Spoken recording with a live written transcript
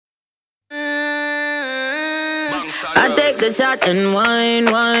I take the shot and wine.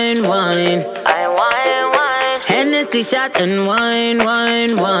 I wine. Hennessy shot and wine. I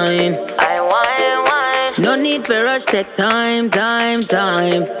wine. No need for rush, take time. Take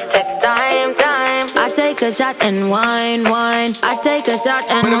time. I take a shot and wine. I take a shot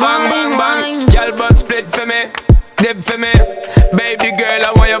and wine. Girl, but split for me, dip for me. Baby girl,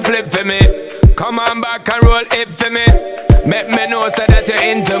 I want you flip for me. Come on back and roll it for me. Make me know so that you're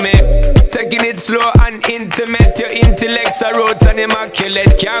into me. Taking it slow and intimate. Your intellect's a roots and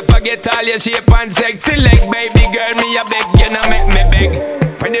immaculate. Can't forget all your shape and sexy leg. Baby girl, me a beg, you know make me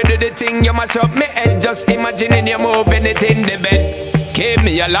beg. When you do the thing, you mash up me head. Just imagining you moving it in the bed. Keep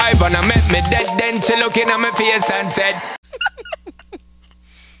me alive and I make me dead. Then she looking at my face and said,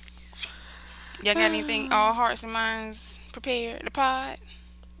 Y'all got anything, all hearts and minds prepared, the pod?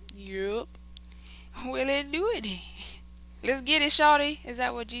 Yup. Well, let's do it then. Let's get it, shawty. Is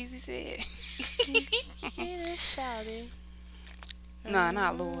that what Jeezy said? Yeah, shawty. Nah,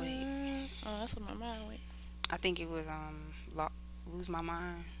 not Lloyd. Oh, that's what my mind went. I think it was Lose My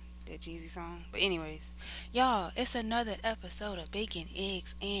Mind, that Jeezy song. But anyways, y'all, it's another episode of Bacon,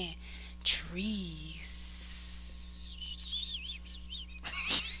 Eggs, and Trees.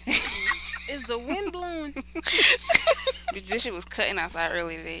 Is the wind blowing? This shit was cutting outside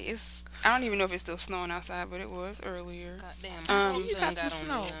earlier today. I don't even know if it's still snowing outside, but it was earlier. Goddamn. You got some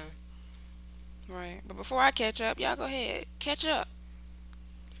snow. Right. But before I catch up, y'all go ahead. Catch up.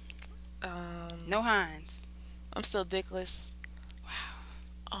 No Hines. I'm still dickless.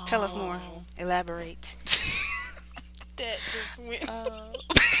 Wow. Tell us more. Elaborate. That just went.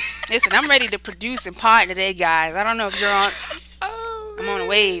 Listen, I'm ready to produce and pod today, guys. I don't know if you're on. I'm on a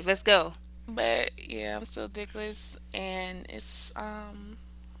wave. Let's go. But yeah, I'm still dickless, and it's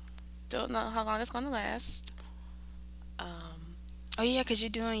don't know how long it's gonna last. Oh yeah, 'cause you're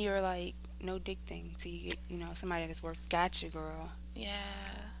doing your like no dick thing, so you get somebody that's worth. Got you, girl. Yeah,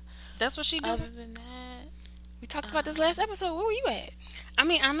 that's what she do. Other than that, we talked about this last episode. Where were you at? I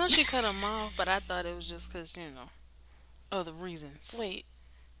mean, I know she cut him off, but I thought it was just because other reasons. Wait,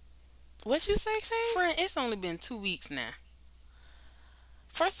 what you say? Friend, it's only been 2 weeks now.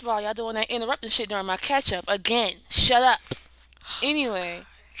 First of all, y'all doing that interrupting shit during my catch up again. Shut up. Anyway.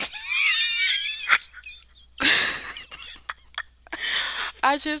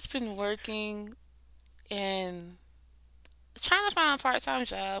 I just been working and trying to find a part-time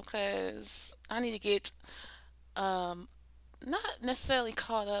job because I need to get not necessarily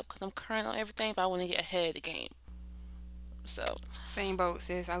caught up because I'm current on everything, but I want to get ahead of the game. So same boat,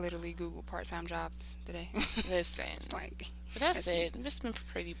 sis. I literally Googled part-time jobs today. Listen, but that's it. It's been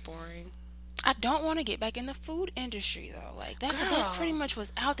pretty boring. I don't want to get back in the food industry though. Like that's pretty much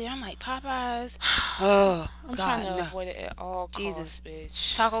what's out there. I'm like Popeyes. I'm trying to avoid it at all costs,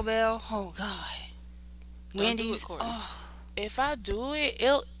 bitch. Taco Bell. Oh God. Wendy's. If I do it,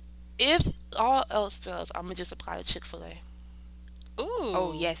 if all else fails, I'm gonna just apply to Chick-fil-A. Ooh.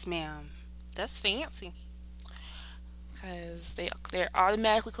 Oh yes, ma'am. That's fancy. Because they're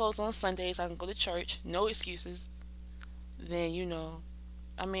automatically closed on Sundays. I can go to church. No excuses. Then,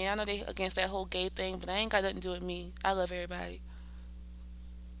 I mean, I know they against that whole gay thing, but I ain't got nothing to do with me. I love everybody.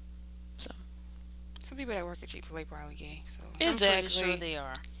 So. Some people that work at Chick-fil-A probably gay. So exactly. I'm pretty sure they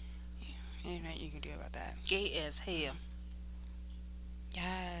are. Yeah. Ain't nothing you can do about that. Gay as hell.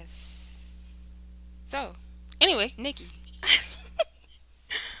 Yes. So, anyway. Nikki.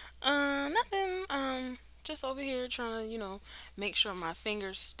 Nothing. Just over here trying to, make sure my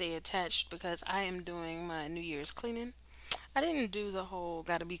fingers stay attached because I am doing my New Year's cleaning. I didn't do the whole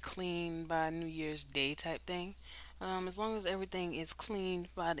gotta be clean by New Year's Day type thing. As long as everything is cleaned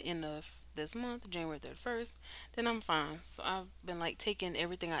by the end of this month, January 31st, then I'm fine. So I've been taking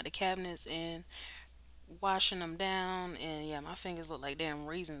everything out the cabinets and washing them down, and yeah, my fingers look like damn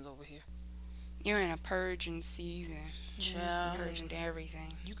raisins over here. You're in a purging season. Child. Purging to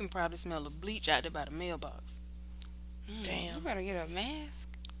everything. You can probably smell the bleach out there by the mailbox. Damn. You better get a mask.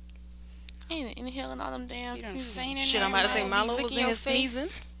 Ain't inhaling all them damn you done fainted. Shit, I'm about to say Milo was in his sneezing.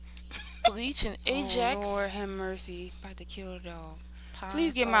 Bleach and Ajax. Oh, Lord have mercy. About to kill the dog.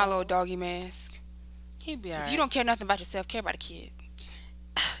 Please get my little doggy mask. He'd be alright. If you don't care nothing about yourself, care about the kid.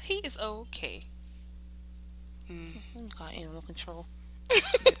 He is okay. Got animal control.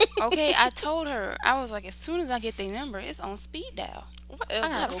 Okay, I told her. I was like, as soon as I get their number, it's on speed dial. Whatever. I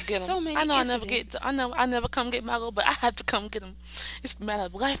gotta go get them. So many I know incidents. I never come get Milo, but I have to come get him. It's a matter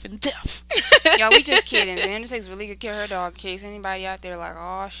of life and death. Y'all, we just kidding. Xandra takes really good care of her dog. In case anybody out there like,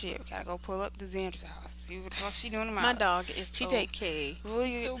 oh shit, we gotta go pull up to Xandra's house. See what the fuck she doing to My dog is okay.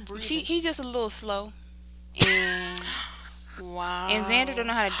 He just a little slow. And Wow. And Xander don't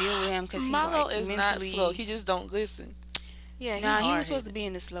know how to deal with him because he's Milo like is not mentally. slow. He just don't listen. Yeah, Nah, he was hard-headed. supposed to be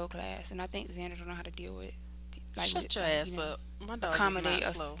in the slow class, and I think Xander don't know how to deal with Shut your like, ass up. My dog accommodate is not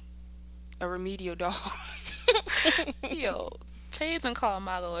us. slow. a remedial dog. Yo, Tay even called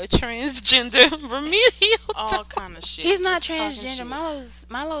Milo a transgender remedial. All kind of shit. He's not Just talking transgender. shit.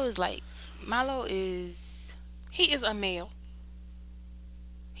 Milo is He is a male.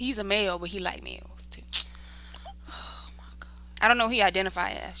 he's a male, but he like males too. I don't know who he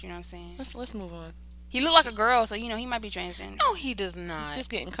identify as. You know what I'm saying? Let's move on. He look like a girl, so he might be transgender. No, he does not. This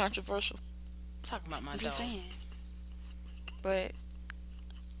getting controversial. Talking about my I'm dog. just saying. But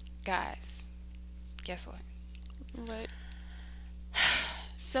guys, guess what? Right.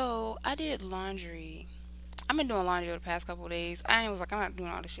 So I did laundry. I've been doing laundry over the past couple of days. I was like, I'm not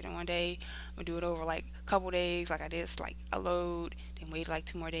doing all this shit in one day. I'm gonna do it over like a couple of days. Like I did like a load, then waited like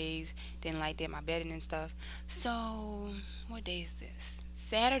 2 more days, then like did my bedding and stuff. So what day is this?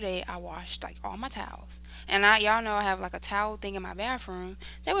 Saturday I washed like all my towels. And y'all know I have like a towel thing in my bathroom.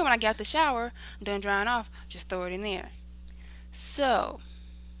 That way when I get out the shower, I'm done drying off, just throw it in there. So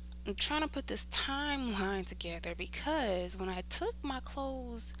I'm trying to put this timeline together because when I took my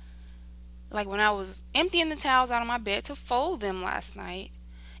clothes, like when I was emptying the towels out of my bed to fold them last night,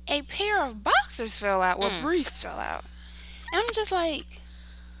 a pair of boxers fell out, or briefs fell out. And I'm just like,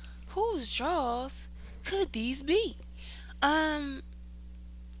 whose drawers could these be? I'm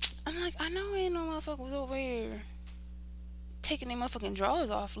like, I know ain't no motherfuckers over here taking their motherfucking drawers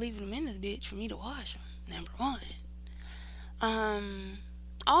off, leaving them in this bitch for me to wash them. Number one.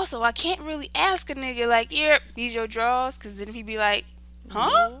 Also, I can't really ask a nigga like, "Yeah, these your drawers," because then if he be like,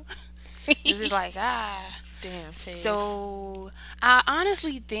 "Huh?" It's just like, Damn, Tay. So I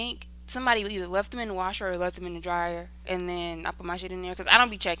honestly think somebody either left them in the washer or left them in the dryer, and then I put my shit in there because I don't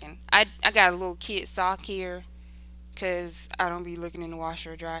be checking. I got a little kid sock here because I don't be looking in the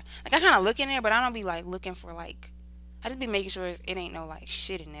washer or dryer. Like I kind of look in there, but I don't be like looking for like. I just be making sure it ain't no like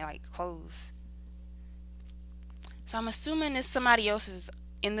shit in there, like clothes. So I'm assuming it's somebody else's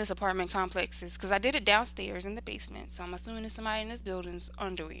in this apartment complexes because I did it downstairs in the basement. So I'm assuming it's somebody in this building's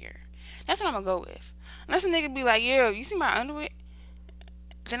underwear. That's what I'm gonna go with. Unless a nigga be like, "Yo, you see my underwear?"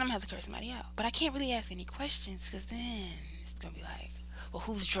 Then I'm gonna have to curse somebody out. But I can't really ask any questions because then it's gonna be like, "Well,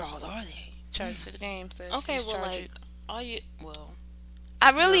 whose drawers are they?" Charge it to the game, sis. Okay, Just well, charge like, it. all you, well,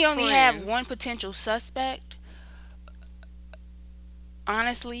 I really Your only have friends. one potential suspect.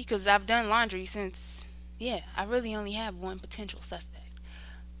 Honestly, because I've done laundry since, I really only have one potential suspect.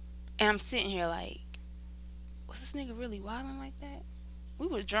 And I'm sitting here like, was this nigga really wilding like that? We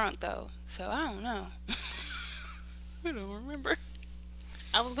was drunk though, so I don't know. I don't remember.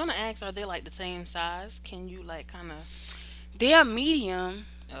 I was gonna ask, are they like the same size? Can you like kind of? They're medium,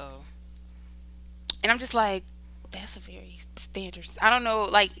 Oh, and I'm just like, that's a very standard. I don't know,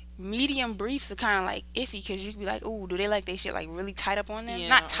 like medium briefs are kind of like iffy because you could be like, ooh, do they like they shit like really tight up on them? Yeah,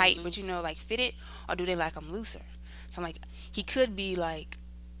 Not or tight, but loose. like fitted, or do they like them looser? So I'm like, he could be like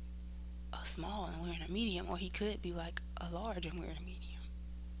a small and wearing a medium, or he could be like a large and wearing a medium.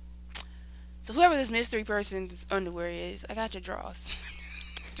 So whoever this mystery person's underwear is, I got your drawers.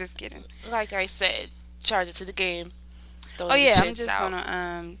 Just kidding. Like I said, charge it to the game. Throw Oh the yeah, I'm shits just out.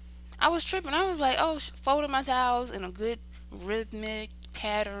 gonna I was tripping. I was like, oh, folding my towels in a good rhythmic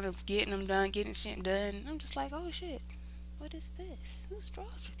pattern of getting them done, getting shit done. I'm just like, oh shit, what is this? Whose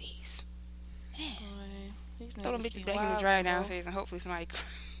drawers are these? Man, Boy, these throw them niggas bitches be back in the wild, dryer bro. downstairs and hopefully somebody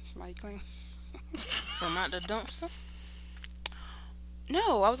clean. from out the dumpster.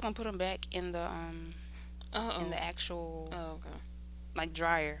 No, I was gonna put them back in the Oh, actual oh, okay. like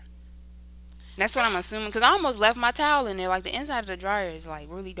dryer. That's what I'm assuming because I almost left my towel in there. Like the inside of the dryer is like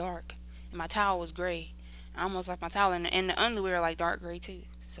really dark, and my towel was gray. I almost left my towel in there, and the underwear like dark gray too.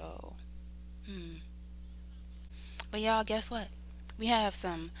 So, But y'all, guess what? We have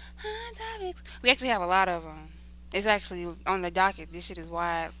some hot topics. We actually have a lot of them. It's actually on the docket. This shit is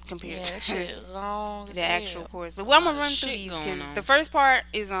wide Yeah, compared that to shit is long as the hell. actual course. So, well, I'm gonna lot of run through shit these going because on. the first part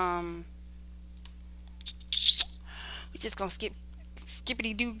is we just gonna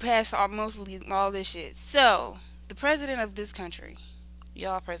skippity doo past mostly all this shit. So, the president of this country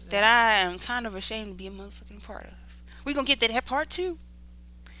Y'all president. that I am kind of ashamed to be a motherfucking part of. We gonna get to that part too.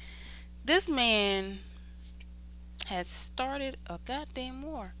 This man has started a goddamn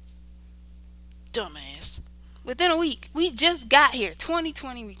war. Dumbass. Within a week. We just got here.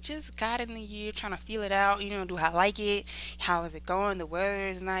 2020. We just got in the year trying to feel it out. Do I like it? How is it going? The weather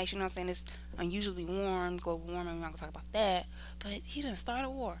is nice. You know what I'm saying? It's unusually warm. Global warming. We're not going to talk about that. But he done started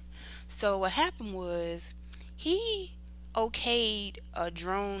a war. So what happened was he okayed a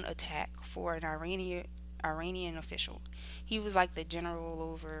drone attack for an Iranian official. He was like the general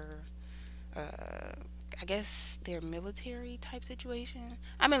over, uh, I guess, their military type situation.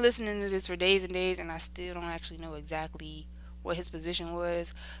 I've been listening to this for days and days, and I still don't actually know exactly what his position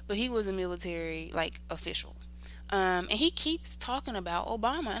was, but he was a military like official. And he keeps talking about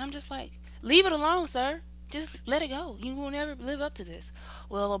Obama, and I'm just like, leave it alone, sir. Just let it go. You will never live up to this.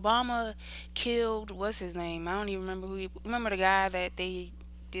 Well, Obama killed what's his name? I don't even remember who. Remember the guy that they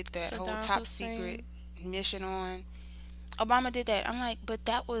did that whole Saddam top secret Hussein. mission on? Obama did that. I'm like, but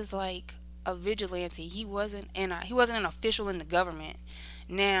that was like a vigilante. He wasn't an official in the government.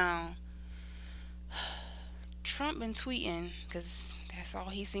 Now Trump been tweeting because that's all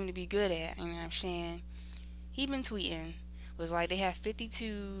he seemed to be good at. You know what I'm saying? He been tweeting was like they have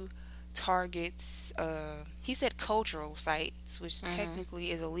 52 targets. He said cultural sites, which Mhm.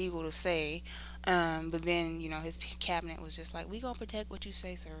 technically is illegal to say. But then his cabinet was just like, we gonna protect what you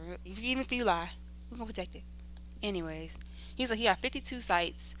say, sir. Even if you lie, we gonna protect it. Anyways, he's like he got 52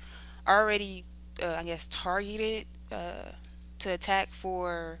 sites already. I guess targeted to attack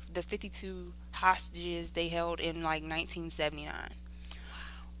for the 52 hostages they held in like 1979.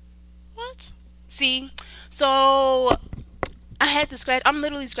 What? See, so I had to scratch. I'm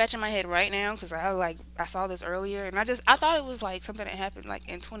literally scratching my head right now because I saw this earlier and I thought it was like something that happened like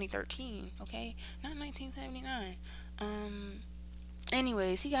in 2013. Okay, not 1979. Um.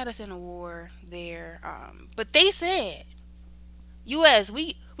 Anyways, he got us in a war there. But they said, U.S.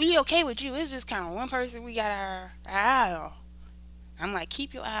 We okay with you. It's just kind of one person we got our eye on. I'm like,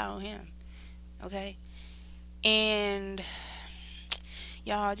 keep your eye on him, okay? And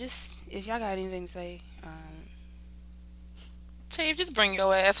y'all, just if y'all got anything to say, Tave, just bring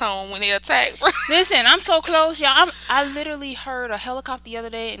your ass home when they attack, bro. listen, I'm so close, y'all. I literally heard a helicopter the other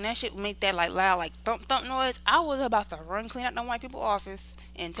day, and that shit make that like loud, like thump thump noise. I was about to run, clean out the white people office,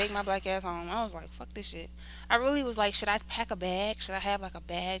 and take my black ass home. I was like, fuck this shit. I really was like, should I pack a bag? Should I have like a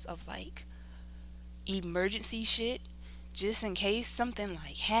bag of like emergency shit, just in case something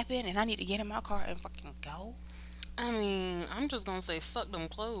like happened and I need to get in my car and fucking go? I mean, I'm just gonna say fuck them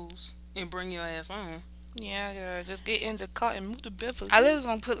clothes and bring your ass on. Yeah, girl, just get in the car and move to I Beverly. literally was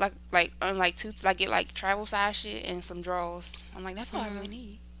gonna put like on like two like get like travel size shit and some drawers. I'm like, that's all I really Mhm.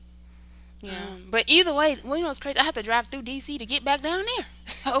 need. Yeah. But either way, well, what's crazy? I have to drive through DC to get back down there.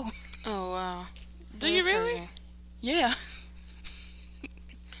 So Oh wow. Do you That's really? crazy. yeah,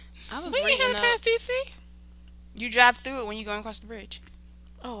 I was We ain't reading headed up. past DC. you drive through it when you going across the bridge.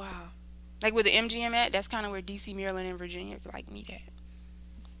 Oh wow. Like where the MGM at, that's kind of where DC, Maryland, and Virginia like meet at.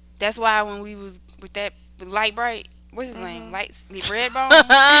 That's why when we was with Light Bright, what's his name? Mhm. Lights Redbone.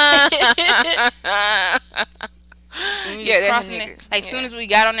 When we was Yeah, that's a crossing nigga. it, like soon Yeah. as we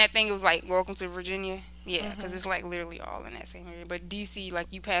got on that thing, it was like welcome to Virginia. Yeah, because Mhm. it's like literally all in that same area. But DC, like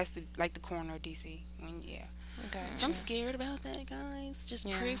you pass the like the corner of DC. When yeah, so I'm Gotcha. scared about that, guys. Just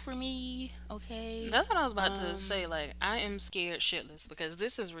pray Yeah. for me, okay? That's what I was about to Um, say. Like, I am scared shitless because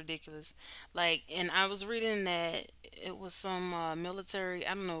this is ridiculous. Like, and I was reading that it was some military.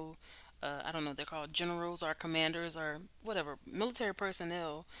 I don't know. I don't know. They're called generals or commanders or whatever military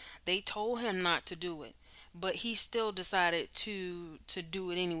personnel. They told him not to do it, but he still decided to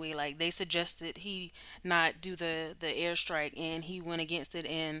do it anyway. Like they suggested he not do the airstrike, and he went against it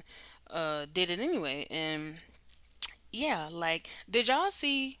and did it anyway. And yeah, like, did y'all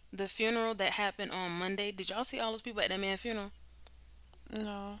see the funeral that happened on Monday? Did y'all see all those people at that man's funeral?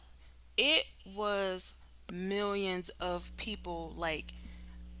 No. It was millions of people. Like,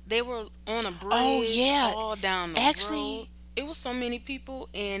 they were on a oh bridge yeah, all down the road. actually, It was so many people,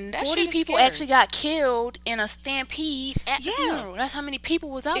 and that 40 shit is people scary. actually got killed in a stampede at the Yeah, funeral. That's how many people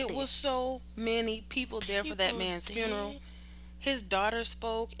was out it there. was so many people there for that People man's funeral. dead. His daughter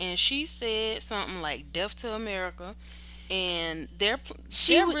spoke, and she said something like "Death to America," and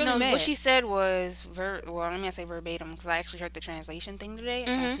She they're would really no. What mad. she said was well. Let me not say verbatim because I actually heard the translation thing today on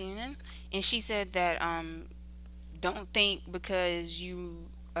Mhm. CNN, and she said that don't think because you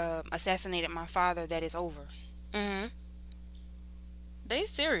assassinated my father that it's over. Mhm. They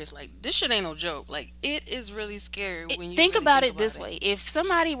serious. Like, this shit ain't no joke. Like, it is really scary when you Think really about think it about this it. way: if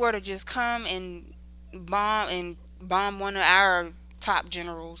somebody were to just come and bomb one of our top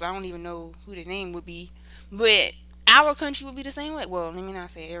generals, I don't even know who the name would be, but our country would be the same way. Well, let me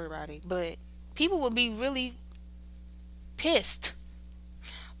not say everybody, but people would be really pissed.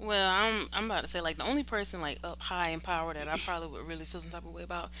 Well, I'm about to say, like, the only person like up high in power that I probably would really feel some type of way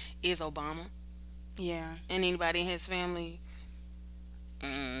about is Obama, Yeah. and anybody in his family. That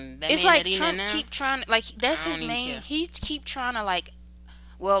It's man that like he in Trump now, keep trying like that's I his don't even main care. he keep trying to like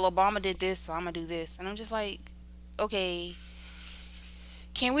well Obama did this so I'm gonna do this and I'm just like okay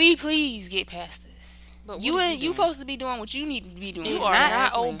can we please get past this But what You are ain't you doing? supposed to be doing what you need to be doing. You It's are not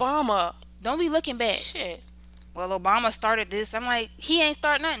Exactly. Obama. Don't be looking back. Shit. Well, Obama started this. I'm like, he ain't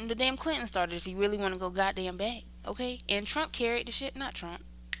start nothing. The damn Clinton started. If you really want to go goddamn back, okay. And Trump carried the shit. Not Trump.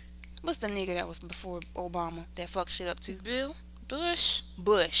 What's the nigga that was before Obama that fucked shit up too? Bill? Bush.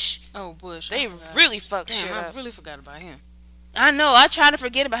 Bush. Oh, Bush. They I forgot. really fucked Damn, shit I up. really forgot about him. I know. I try to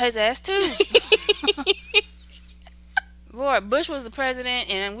forget about his ass too. Lord, Bush was the president,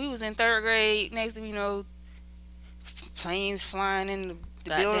 and we was in third grade. Next thing you know, planes flying in the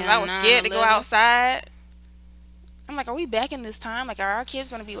buildings. I was scared to go 9/11. outside. I'm like, are we back in this time? Like, are our kids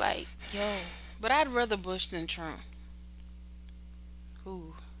gonna be like, yo, But I'd rather Bush than Trump.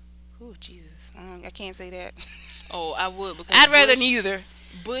 ooh, Jesus, I can't say that. Oh, I would because I'd rather Bush, neither.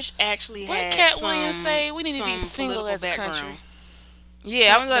 Bush actually What had Cat some, Williams say? We need to be some single political as a country. background. Yeah,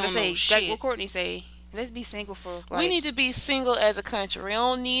 Trump I'm about to don't say, know like shit. what Courtney say. Let's be single for like. We need to be single as a country. We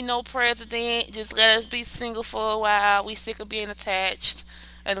don't need no president. Just let us be single for a while. We sick of being attached.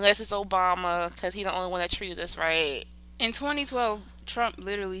 Unless it's Obama, because he the only one that treated us right. In 2012, Trump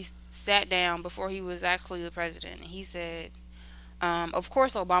literally sat down before he was actually the president, and he said, of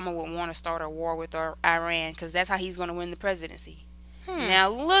course Obama would want to start a war with Iran because that's how he's going to win the presidency. Now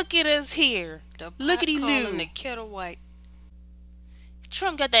look at us here. The Lookity pot calling loo. the kettle white.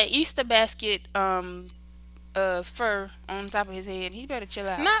 Trump got that Easter basket fur on top of his head. He better chill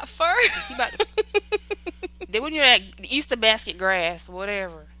out. Not first. He about to, they wouldn't do that Easter basket grass,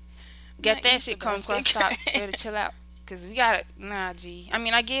 whatever. Got Not that Easter shit come across basket top. grass. Better chill out. Cause we got it. Nah, G. I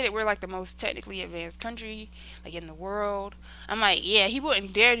mean, I get it. We're like the most technically advanced country, like in the world. I'm like, yeah, he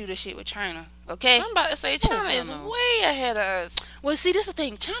wouldn't dare do this shit with China. Okay. I'm about to say China hell is no. way ahead of us. Well, see, this is the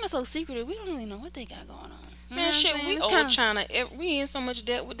thing. China's so secretive. We don't really know what they got going on. You know Man, what I'm shit, saying? we It's owe kinda- China. We in so much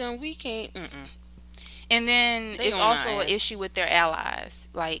debt with them, we can't. And then They it's on our also an ass. issue with their allies,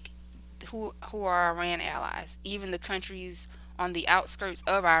 like who are Iran allies. Even the countries on the outskirts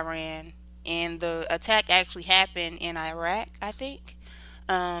of Iran, and the attack actually happened in Iraq, I think.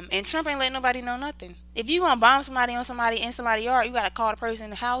 And Trump ain't letting nobody know nothing. If you gonna bomb somebody on somebody in somebody's yard, you gotta call the person in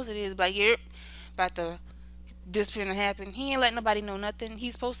the house it is. Like, yep, about to this finna happen. He ain't letting nobody know nothing.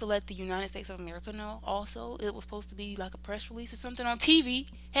 He's supposed to let the United States of America know. Also, it was supposed to be like a press release or something on TV.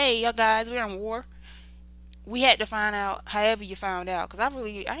 Hey, y'all guys, we're in war. We had to find out however you found out, because I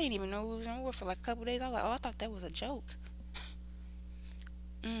didn't even know we was in war for like a couple days. I was like, oh, I thought that was a joke.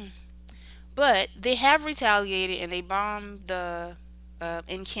 But they have retaliated, and they bombed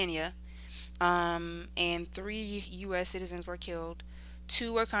in Kenya, and 3 U.S. citizens were killed.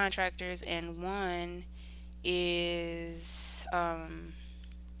 2 were contractors, and 1 is army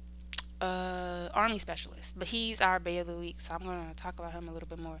specialist. But he's our Bay of the Week, so I'm gonna talk about him a little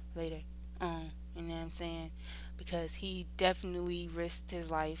bit more later. You know what I'm saying? Because he definitely risked his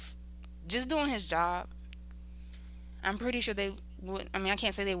life just doing his job. I'm pretty sure they would. I mean, I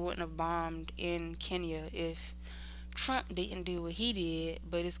can't say they wouldn't have bombed in Kenya if Trump didn't do what he did.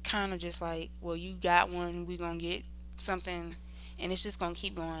 But it's kind of just like, well, you got one, we gonna get something, and it's just gonna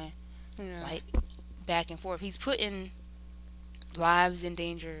keep going, Yeah. like back and forth. He's putting lives in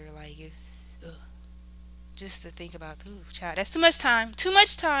danger. Like it's just to think about. Ooh, child, that's too much time. Too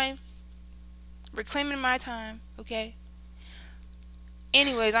much time. Reclaiming my time, okay?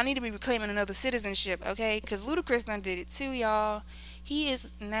 Anyways, I need to be reclaiming another citizenship, okay? Because Ludacris done did it too, y'all. He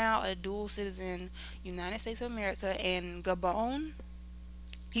is now a dual citizen, United States of America and Gabon.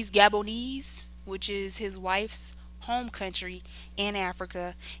 He's Gabonese, which is his wife's home country in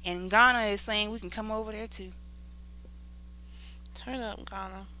Africa. And Ghana is saying we can come over there too. Turn up,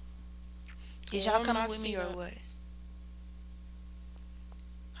 Ghana. Is y'all Warm coming my with me seat or up. what?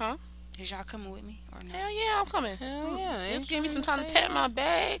 Huh? Is y'all coming with me or not? Hell yeah, I'm coming. Hell yeah. Just ain't give me some trying time to stay pack out. my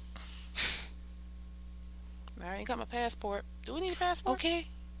bag. I ain't got my passport. Do we need a passport? Okay.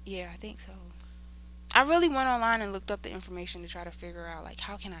 Yeah, I think so. I really went online and looked up the information to try to figure out, like,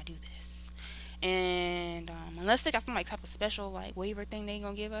 how can I do this? And unless they got some, like, type of special, like, waiver thing they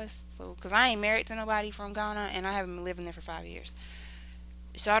gonna give us. So, because I ain't married to nobody from Ghana, and I haven't been living there for 5 years.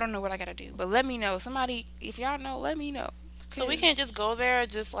 So I don't know what I gotta do. But let me know. Somebody, if y'all know, let me know. So we can't just go there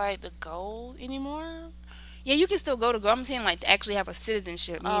just like the gold anymore? Yeah, you can still go to go. I'm saying, like, to actually have a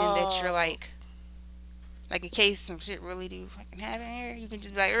citizenship, meaning that you're, Oh. like, in case some shit really do fucking happen here, you can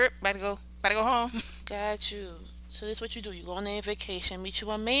just be like, about to go home. Got you. So this what you do. You go on a vacation, meet you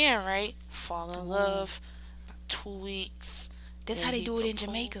a man, right? Fall in love. About 2 weeks. That's Then how they he do it in propose.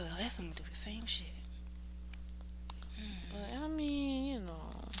 Jamaica. That's when they do the same shit. But I mean, you know.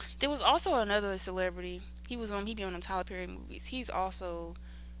 There was also another celebrity. He be on the Tyler Perry movies. He's also,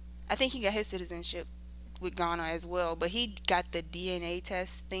 I think he got his citizenship with Ghana as well, but he got the DNA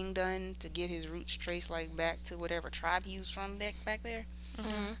test thing done to get his roots traced like back to whatever tribe he was from back there.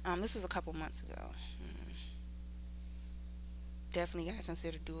 Hmm. This was a couple months ago. Definitely gotta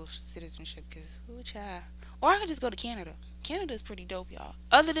consider dual citizenship because ooh child. Or I could just go to Canada. Canada's pretty dope, y'all.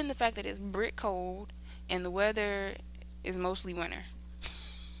 Other than the fact that it's brick cold and the weather is mostly winter.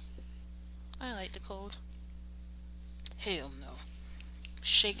 I like the cold. Hell no.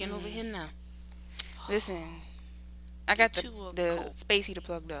 Shaking over here now. Listen, I got Get you a the coat. space heater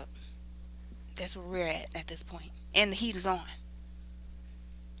plugged up. That's where we're at this point, and the heat is on.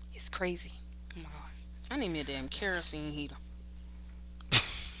 It's crazy. Oh my god. I need me a damn kerosene heater.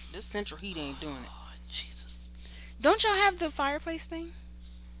 This central heat ain't doing it. Oh, Jesus. Don't y'all have the fireplace thing?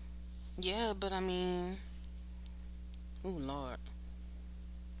 Yeah, but I mean, oh Lord.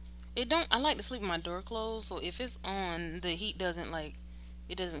 It don't. I like to sleep with my door closed, so if it's on, the heat doesn't like.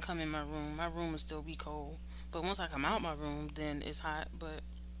 It doesn't come in my room. My room will still be cold. But once I come out my room, then it's hot. But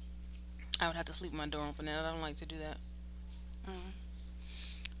I would have to sleep with my door open, and I don't like to do that.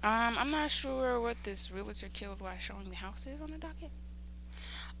 I'm not sure what this realtor killed while showing the houses on the docket.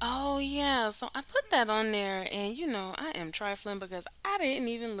 Oh yeah, so I put that on there, and I am trifling because I didn't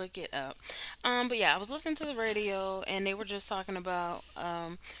even look it up. But yeah, I was listening to the radio, and they were just talking about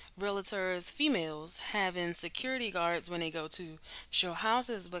realtors, females having security guards when they go to show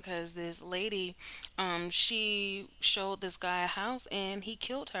houses because this lady, she showed this guy a house, and he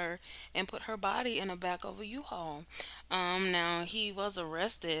killed her and put her body in the back of a U-Haul. Now he was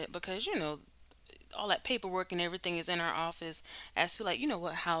arrested because all that paperwork and everything is in our office as to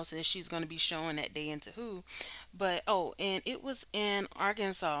what houses she's going to be showing that day and to who. But and it was in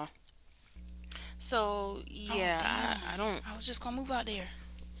Arkansas. So yeah, I don't. I was just gonna move out there.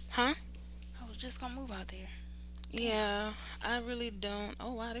 Huh? I was just gonna move out there. Yeah, I really don't.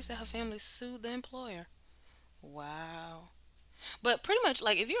 Oh wow, they said her family sued the employer. Wow. But pretty much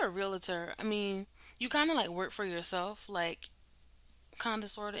like if you're a realtor, I mean, you kind of like work for yourself, like kind of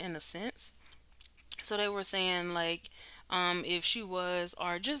sort of in a sense. So they were saying like, if she was,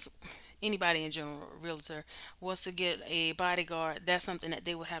 or just anybody in general, a realtor, was to get a bodyguard, that's something that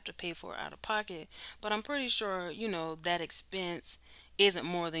they would have to pay for out of pocket. But I'm pretty sure, that expense isn't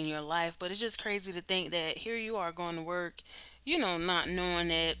more than your life. But it's just crazy to think that here you are going to work, not knowing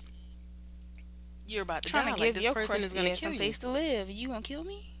that you're about to Trying die. to Like give this your person is crusty going ass to kill some you. place to live. You gonna kill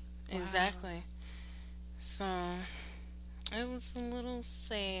me? Wow. Exactly. So it was a little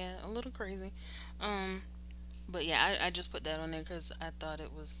sad, a little crazy. Um, but yeah, I just put that on there because I thought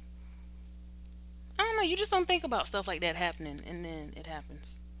it was. I don't know. You just don't think about stuff like that happening, and then it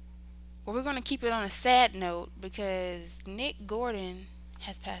happens. Well, we're gonna keep it on a sad note because Nick Gordon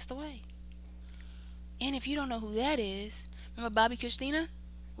has passed away. And if you don't know who that is, remember Bobby Christina,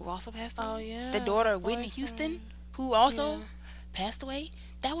 who also passed away? Oh, yeah. The daughter of Whitney Boyfriend. Houston, who also Yeah. passed away.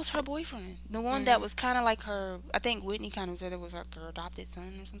 That was her boyfriend. The one that was kind of like her. I think Whitney kind of said it was like her adopted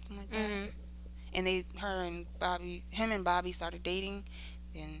son or something like that. Hmm. And him and Bobby started dating.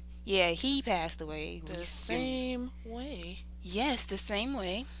 And yeah, he passed away. The same way Yes, the same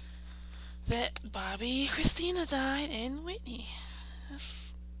way. that Bobby Christina died and Whitney.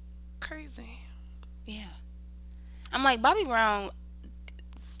 That's crazy. Yeah. I'm like, Bobby Brown,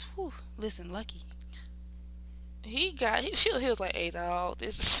 whew, listen, lucky. He was like, "Hey dog,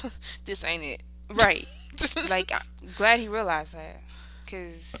 this ain't it." Right. Like, I'm glad he realized that.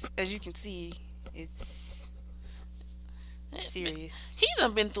 Because, as you can see, it's serious. He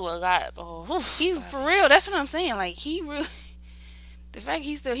done been through a lot though. He, for real, that's what I'm saying. Like, he really, the fact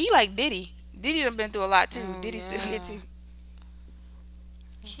he like Diddy. Diddy done been through a lot, too. Oh, Diddy still here, yeah. too.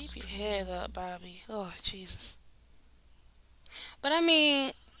 Keep your head up, Bobby. Oh Jesus. But I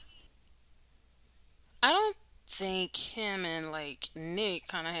mean, I don't think him and like Nick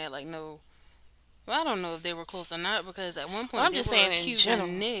kind of had like no. Well, I don't know if they were close or not because at one point Well, I'm they just were saying in accusing general.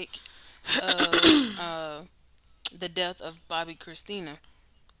 Nick of the death of Bobby Christina,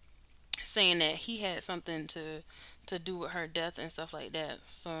 saying that he had something to do with her death and stuff like that.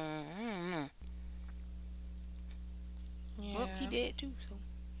 So I don't know. Yeah. Well, he did, too, so.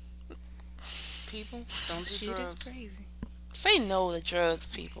 People don't do Shit is drugs. crazy. Say no to drugs,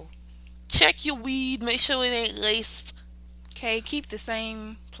 people. Check your weed. Make sure it ain't laced. Okay, keep the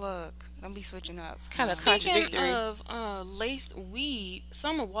same plug. Don't be switching up. Kind of Speaking contradictory. of laced weed,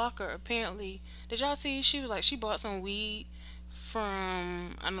 Summer Walker apparently, did y'all see? She was like she bought some weed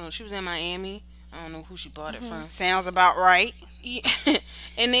from I don't know. She was in Miami. I don't know who she bought it from. Sounds about right. Yeah.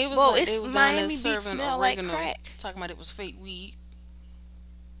 And they was Well, like it's they was down Miami there Beach serving smell like oregano, crack. talking about it was fake weed.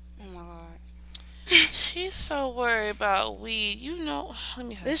 Oh my god. She's so worried about weed. You know, let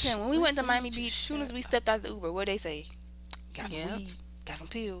me hush. Listen, when we went to Let Miami me just Beach, as soon shut as we up. stepped out the Uber, what they say? Got some Yep. weed, got some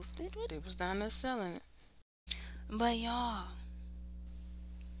pills. They was down there selling it. But y'all,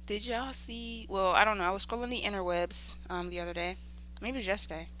 did y'all see? Well, I don't know. I was scrolling the interwebs the other day, maybe it was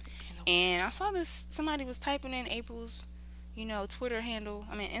yesterday, and I saw this. Somebody was typing in April's, Twitter handle.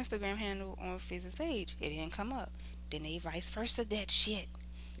 I mean Instagram handle on Fizz's page. It didn't come up. Then they vice versa that shit,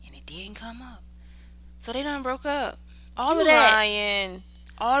 and it didn't come up. So they done broke up. All You of that. lying.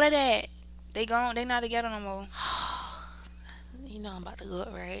 All of that. They gone. They not together no more. You know I'm about to go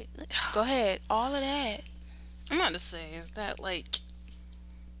up, right? Go ahead. All of that. I'm about to say, is that like,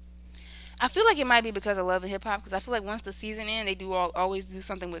 I feel like it might be because of Love and Hip Hop. Because I feel like once the season ends, they do always do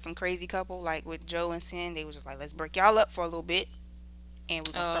something with some crazy couple. Like with Joe and Sin, they was just like, let's break y'all up for a little bit, and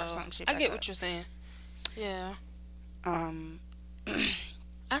we're gonna start something shit I back get up. what you're saying. Yeah. Um,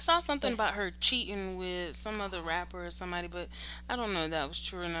 I saw something about her cheating with some other rapper or somebody, but I don't know if that was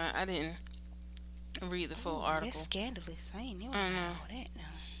true or not. I didn't read the full that's article. scandalous. I ain't knew I know. all that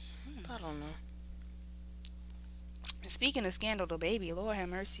now. I don't know. Speaking of scandal, the baby, Lord have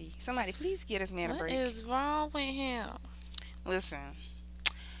mercy. Somebody please get this man a What break. is wrong with him? Listen,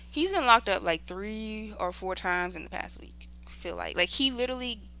 he's been locked up like 3 or 4 times in the past week. I feel like he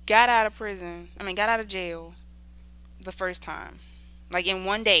literally got out of prison. I mean, got out of jail the first time. Like in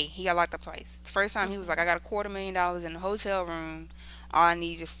one day, he got locked up twice. The first time he was like, I got $250,000 in the hotel room. All I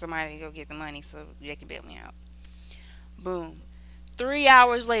need is somebody to go get the money so they can bail me out. Boom. 3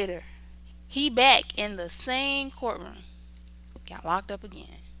 hours later, he back in the same courtroom. Got locked up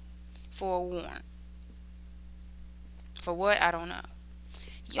again for a warrant. For what? I don't know.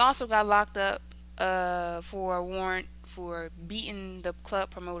 He also got locked up for a warrant for beating the club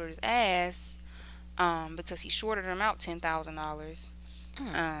promoter's ass because he shorted him out $10,000.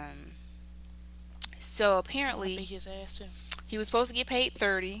 Um, so I beat apparently his ass too. he was supposed to get paid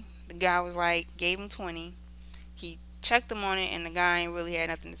 30. The guy was like, gave him 20. He checked him on it, and the guy ain't really had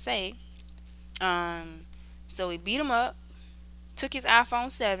nothing to say. So he beat him up, took his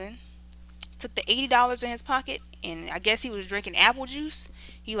iPhone 7, took the $80 in his pocket, and I guess he was drinking apple juice.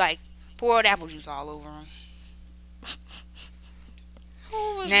 He like poured apple juice all over him.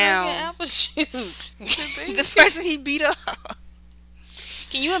 Who was Now- drinking apple juice? The person he beat up.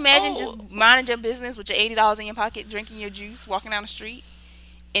 Can you imagine just minding your business with your $80 in your pocket, drinking your juice, walking down the street,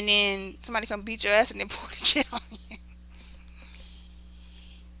 and then somebody come beat your ass and then pour the shit on you?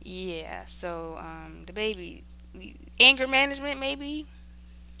 Yeah, so the baby, anger management maybe.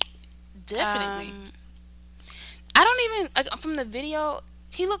 Definitely. I don't even like from the video.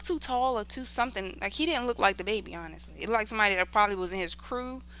 He looked too tall or too something. Like he didn't look like the baby. Honestly, it looked like somebody that probably was in his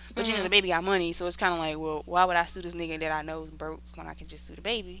crew. But you know the baby got money, so it's kind of like, well, why would I sue this nigga that I know is broke when I can just sue the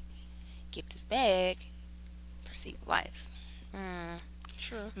baby, get this bag, proceed with life.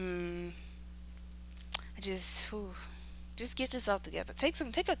 True. I just get yourself together. Take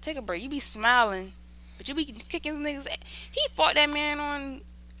a break. You be smiling, but you be kicking niggas. He fought that man on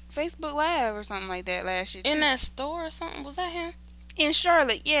Facebook Live or something like that last year too. In that store or something? Was that him? In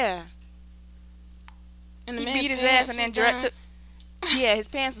Charlotte, yeah. And He man beat his pants ass and then was direct down? to. Yeah, his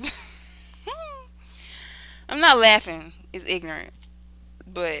pants was. I'm not laughing. It's ignorant,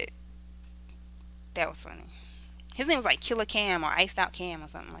 but that was funny. His name was like Killer Cam or Iced Out Cam or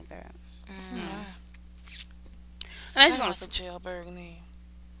something like that. And I just Sound want like a to. jailbird name.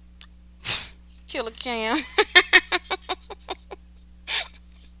 Killer Cam.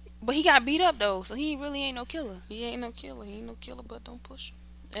 But he got beat up though, so he really ain't no killer. He ain't no killer. He ain't no killer, but don't push him.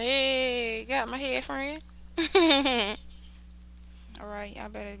 Hey, got my head friend. All right, y'all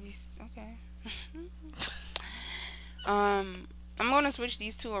better be okay. I'm gonna switch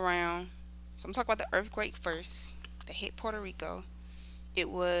these two around. So I'm talking about the earthquake first that hit Puerto Rico. It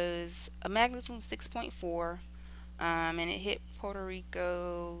was a magnitude 6.4, and it hit Puerto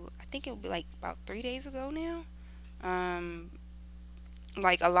Rico. I think it would be like about 3 days ago now.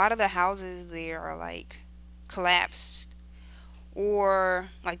 Like a lot of the houses there are like collapsed, or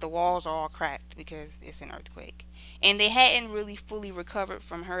like the walls are all cracked because it's an earthquake. And they hadn't really fully recovered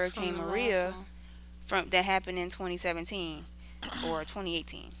from Hurricane From the last Maria one. from that happened in 2017 or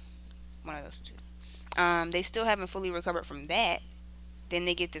 2018, one of those two. They still haven't fully recovered from that. Then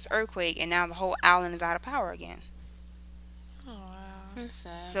they get this earthquake, and now the whole island is out of power again. Oh wow. That's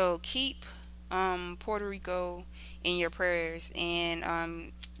sad. So keep Puerto Rico in your prayers.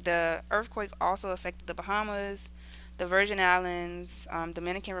 And the earthquake also affected the Bahamas, the Virgin Islands,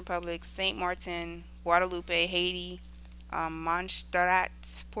 Dominican Republic, Saint Martin, Guadalupe, Haiti,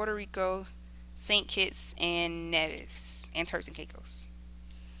 Montserrat, Puerto Rico, Saint Kitts, and Nevis, and Turks and Caicos.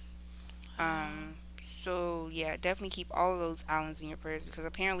 So yeah, definitely keep all of those islands in your prayers because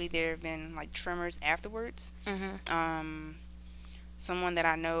apparently there have been like tremors afterwards. Mhm. Um, Someone that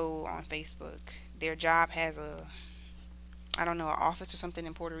I know on Facebook, their job has a I don't know an office or something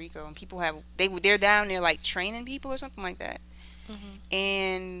in Puerto Rico, and people have they're down there like training people or something like that. Mhm.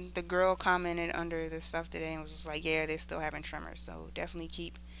 And the girl commented under the stuff today and was just like, yeah, they're still having tremors. So definitely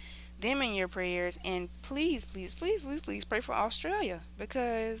keep them in your prayers, and please, please, please, please, please pray for Australia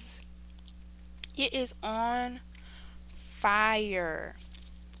because it is on fire.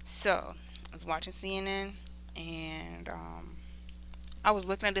 So I was watching CNN and I was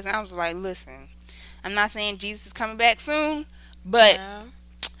looking at this and I was like, listen, I'm not saying Jesus is coming back soon, but Yeah.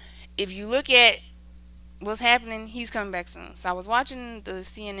 if you look at what's happening, he's coming back soon. So I was watching the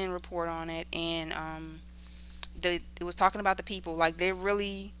CNN report on it, and it was talking about the people. Like there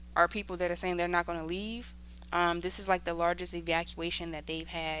really are people that are saying they're not going to leave. This is like the largest evacuation that they've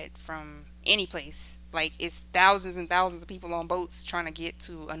had from any place. Like it's thousands and thousands of people on boats trying to get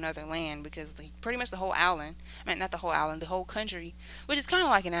to another land because pretty much the whole island, I mean not the whole island, the whole country, which is kind of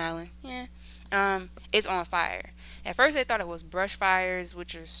like an island, yeah, it's on fire. At first they thought it was brush fires,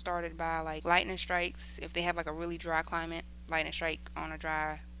 which are started by like lightning strikes. If they have like a really dry climate, lightning strike on a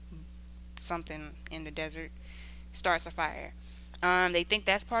dry something in the desert starts a fire. They think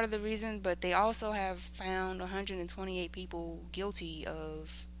that's part of the reason, but they also have found 128 people guilty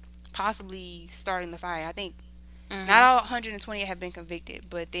of possibly starting the fire. I think not Mhm. all 128 have been convicted,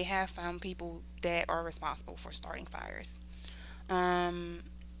 but they have found people that are responsible for starting fires. Um,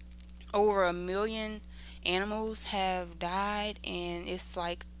 Over a million animals have died, and it's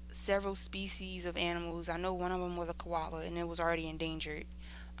like several species of animals. I know one of them was a koala, and it was already endangered.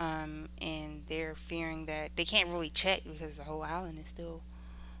 And they're fearing that they can't really check because the whole island is still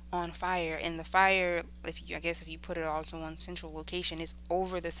on fire. And the fire, if you, I guess if you put it all to one central location, is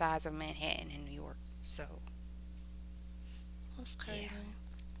over the size of Manhattan in New York. So That's yeah. crazy.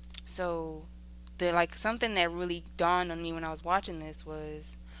 So the like something that really dawned on me when I was watching this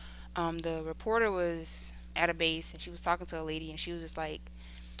was the reporter was at a base and she was talking to a lady and she was just like,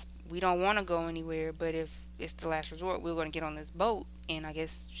 we don't want to go anywhere, but if it's the last resort, we're going to get on this boat and I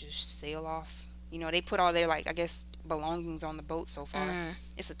guess just sail off. You know, they put all their like I guess belongings on the boat so far. Mhm.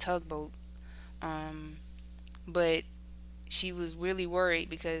 It's a tugboat. Um, but she was really worried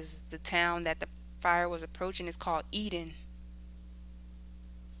because the town that the fire was approaching is called Eden.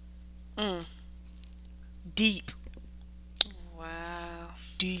 Mm. Deep, Wow.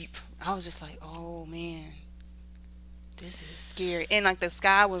 deep. I was just like, oh man, this is scary. And like the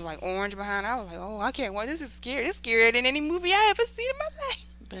sky was like orange behind. I was like, oh, I can't wait. This is scary. It's scarier than any movie I ever seen in my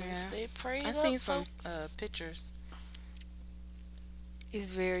life. Better Yeah. stay prayed I up, seen some folks. pictures. It's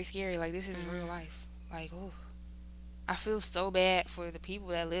very scary. Like this is real Mhm. life. Like, oh, I feel so bad for the people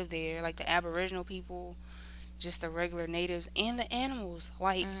that live there, like the Aboriginal people, just the regular natives, and the animals.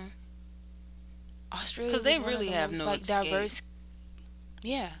 Like Mhm. Australia Cuz they was one of really the have most no like escape. diverse.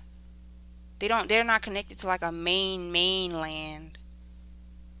 Yeah, they don't. They're not connected to like a mainland.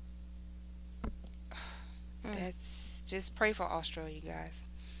 Mm. That's just pray for Australia, you guys.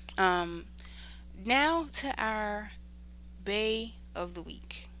 Um, Now to our Bay of the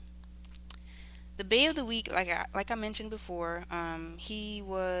Week. The Bay of the Week, like I mentioned before, he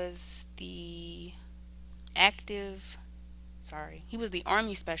was the active. Sorry, he was the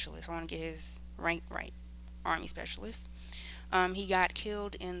Army specialist. I want to get his rank right. Army specialist. He got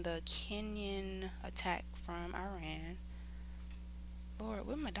killed in the Kenyan attack from Iran. Lord,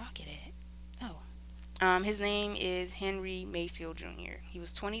 where my docket at? Oh, his name is Henry Mayfield Jr. He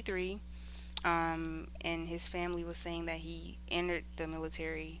was 23. And his family was saying that he entered the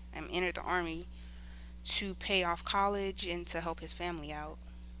military and entered the army to pay off college and to help his family out.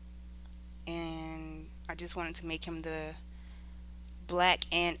 And I just wanted to make him the black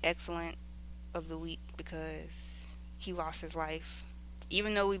and excellent of the week because he lost his life.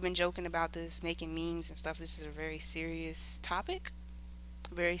 Even though we've been joking about this, making memes and stuff, this is a very serious topic,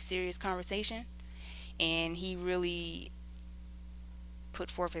 very serious conversation, and he really put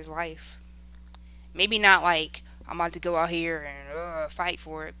forth his life. Maybe not like I'm about to go out here and fight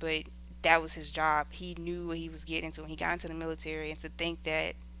for it, but that was his job. He knew what he was getting into when he got into the military, and to think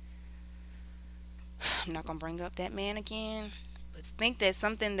that I'm not gonna bring up that man again, but to think that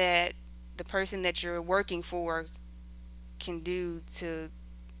something that the person that you're working for can do to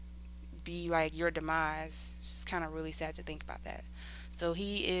be like your demise, it's kind of really sad to think about that. So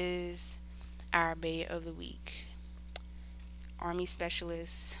he is our Bay of the Week, Army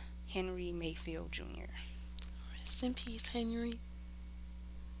Specialist Henry Mayfield Jr. Rest in peace, Henry.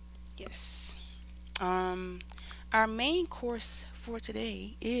 Yes. Um, our main course for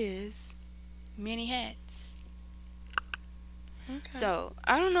today is many hats. Okay. So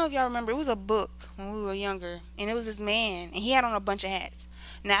I don't know if y'all remember. It was a book when we were younger, and it was this man, and he had on a bunch of hats.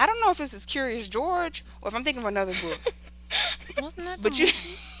 Now I don't know if this is Curious George or if I'm thinking of another book, Wasn't that the but you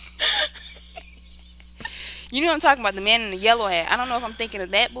movie? you know what I'm talking about, the man in the yellow hat. I don't know if I'm thinking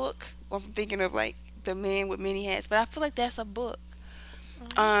of that book or if I'm thinking of like the man with many hats, but I feel like that's a book.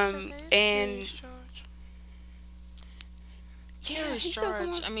 It's And Curious George. yeah, Curious he's still George.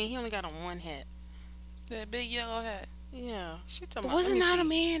 going. I mean, he only got on one hat. That big yellow hat. Yeah, she talking But about. was Let it me not a see.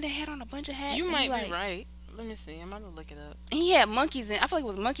 man that had on a bunch of hats? You And he might like be right. Let me see. I'm about to look it up. he had monkeys in. I feel like it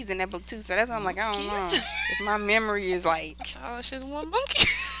was monkeys in that book too. So that's why I'm like, I don't know Monkeys? if my memory is like. Oh, it's just one monkey.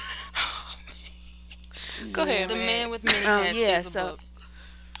 Go ahead, The man. Man with Many Hats Yeah, is a so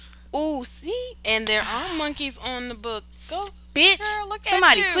book, ooh, see, and there are monkeys on the book. Go, bitch, girl, look at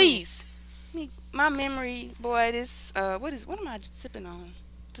somebody you. please. My memory, boy, this what am I sipping on?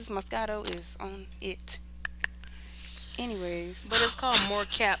 This Moscato is on it. Anyways, But it's called More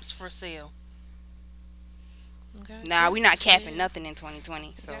Caps for Sale. Okay, nah, we not Trish capping said- nothing in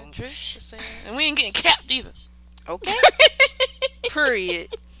 2020. So Okay, Trish is saying, and we ain't getting capped either. okay,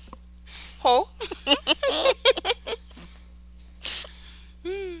 period. Ho.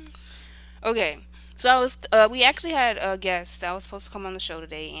 Okay, so I was we actually had a guest that was supposed to come on the show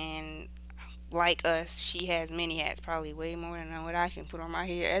today, and like us, she has many hats, probably way more than what I can put on my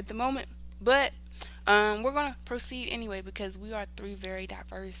head at the moment. But we're gonna proceed anyway because we are three very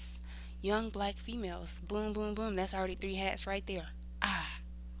diverse young black females. Boom, boom, boom. That's already three hats right there. Ah.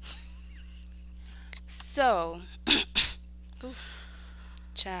 So,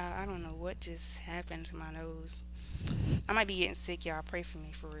 child, I don't know what just happened to my nose. I might be getting sick, y'all. Pray for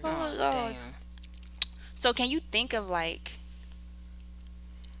me for real. Oh my god. Damn. So, can you think of like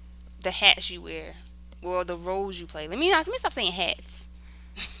the hats you wear, or the roles you play? Let me stop saying hats.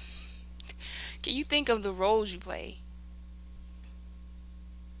 Can you think of the roles you play?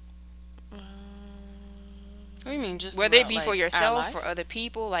 What do you mean? Just Whether it throughout, be like, for our yourself life? or other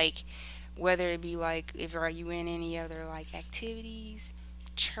people, like whether it be like if are you in any other like activities,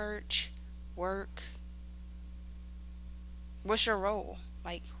 church, work. What's your role?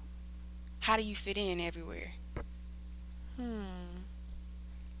 Like, how do you fit in everywhere?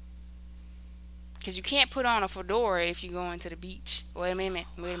 Because you can't put on a fedora if you go into the beach. Wait a minute,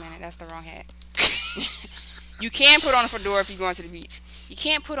 that's the wrong hat. You can put on a fedora if you go into the beach. You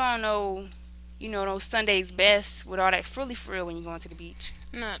can't put on no, those Sunday's best with all that frilly frill when you go into the beach.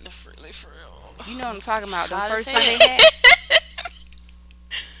 Not the frilly frill. You know what I'm talking about, the Hot as first hell. Sunday hats.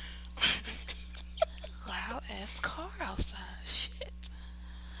 Loud ass car outside. Shit.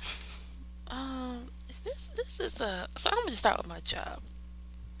 This is a. So I'm gonna start with my job.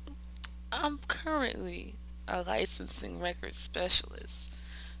 I'm currently a licensing record specialist.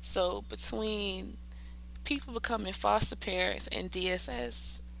 So between people becoming foster parents and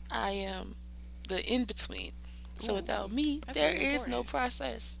DSS, I am the in between. So Ooh, without me, that's there very is no important.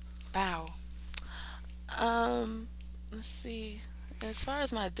 process. Wow. Let's see. As far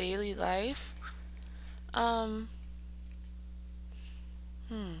as my daily life, um,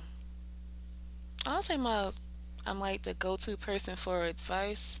 I'll say I'm like the go-to person for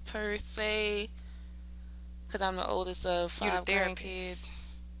advice per se, because I'm the oldest of You're the five therapist. grandkids.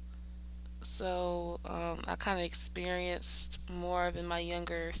 So I kind of experienced more than my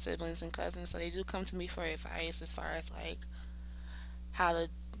younger siblings and cousins. So they do come to me for advice as far as like how to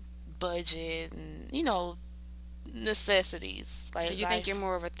budget and necessities like Do you think life. you're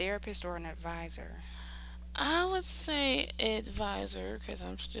more of a therapist or an advisor? I would say advisor because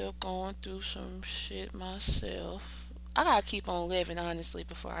I'm still going through some shit myself. I gotta keep on living honestly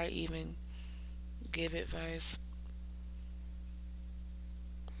before I even give advice.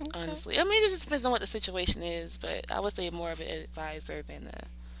 Okay. Honestly, I mean, it just depends on what the situation is, but I would say more of an advisor than a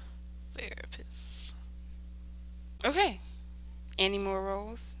therapist. Okay. Any more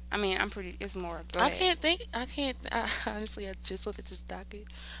roles? I mean, it's more. Go I ahead. can't think. Honestly, I just looked at this docket.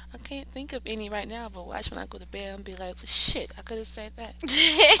 I can't think of any right now. But watch when I go to bed and be like, well, "Shit, I could have said that." Oh,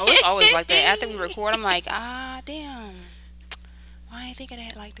 it's always like that. After we record, I'm like, damn. Why ain't think of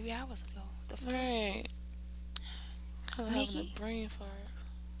that like 3 hours ago? The fuck? Right. Kind of having Nikki? a brain fart.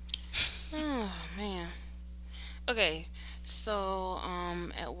 Oh man. Okay, so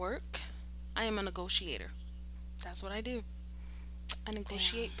at work, I am a negotiator. That's what I do. I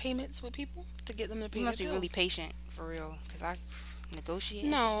negotiate payments with people to get them to pay You must their be really bills. patient for real, cause I negotiate.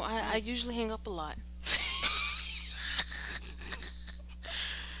 No, I usually hang up a lot.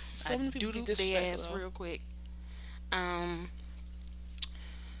 So many people Doodle get their ass disrespectful. real quick.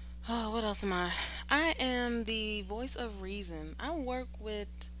 Oh, what else am I? I am the voice of reason. I work with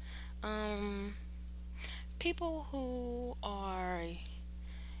Um, People who are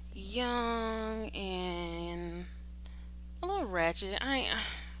young and a little ratchet. I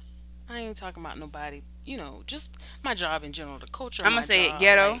ain't talking about nobody. Just my job in general, the culture of I'm gonna my say it job.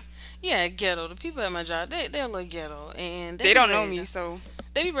 ghetto. Like, yeah, ghetto. The people at my job, they're a little ghetto, and They don't know me, so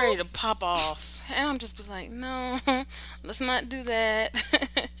they be ready to pop off, and I'm just be like, no, let's not do that.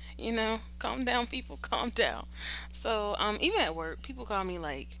 Calm down, people, calm down. So, even at work, people call me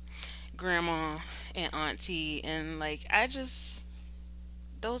like grandma and auntie, and like I just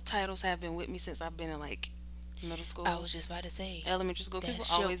those titles have been with me since I've been in like middle I school, was just about to say elementary school. People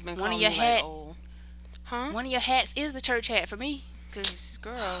that's your always been one of calling your me like hat. old, huh? One of your hats is the church hat for me. Cause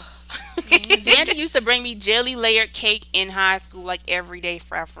girl, Xander used to bring me jelly layered cake in high school like every day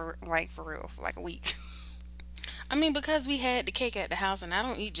for like for real for like a week. I mean, because we had the cake at the house, and I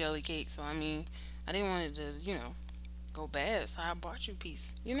don't eat jelly cake, so I mean, I didn't want it to, go bad, so I bought you a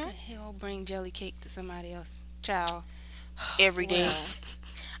piece. The hell bring jelly cake to somebody else, child, every day. Well,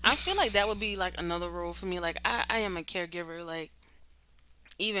 I feel like that would be like another role for me. Like I am a caregiver. Like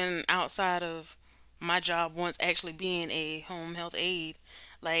even outside of my job, once actually being a home health aide,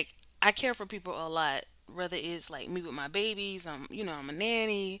 like I care for people a lot. Whether it's like me with my babies, I'm a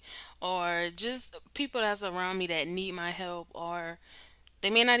nanny, or just people that's around me that need my help, or they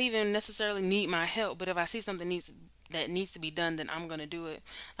may not even necessarily need my help, but if I see something that needs to be done, then I'm gonna do it.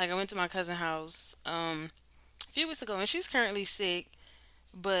 Like I went to my cousin's house a few weeks ago, and she's currently sick,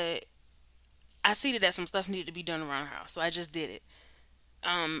 but I see that some stuff needed to be done around her house, so I just did it.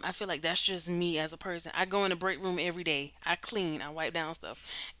 I feel like that's just me as a person. I go in the break room every day. I clean. I wipe down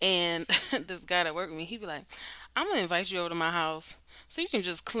stuff. And this guy that worked with me, he'd be like, "I'm gonna invite you over to my house so you can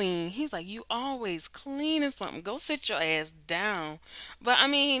just clean." He's like, "You always cleaning something. Go sit your ass down." But I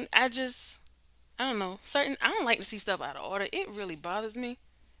mean, I don't know. I don't like to see stuff out of order. It really bothers me.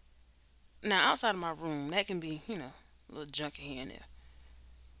 Now outside of my room, that can be, a little junky here and there.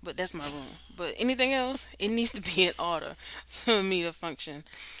 But that's my room. But anything else, it needs to be in order for me to function.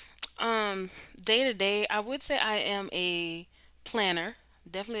 Day to day, I would say I am a planner.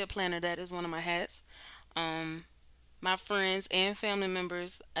 Definitely a planner. That is one of my hats. Um, my friends and family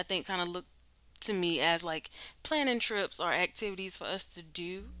members, I think, kind of look to me as like planning trips or activities for us to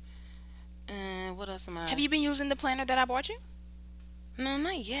do. And what else am Have I? you been using the planner that I bought you? No,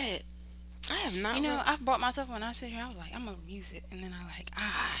 not yet. I have not. I've bought myself when I sit here. I was like, I'm gonna use it, and then I like,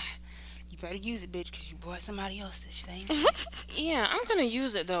 you better use it, bitch, because you bought somebody else the same shit. Yeah, I'm gonna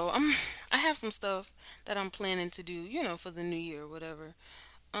use it though. I have some stuff that I'm planning to do, for the new year or whatever.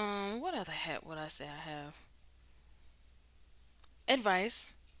 What other hat would I say I have?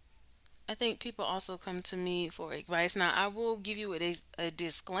 Advice. I think people also come to me for advice. Now, I will give you a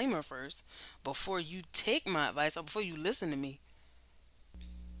disclaimer first before you take my advice or before you listen to me.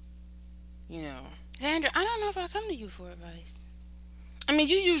 You know, Xander, I don't know if I come to you for advice. I mean,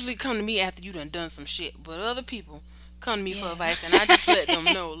 you usually come to me after you done some shit, but other people come to me for Yeah. advice, and I just let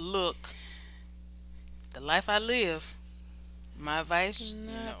them know, look, the life I live, my advice,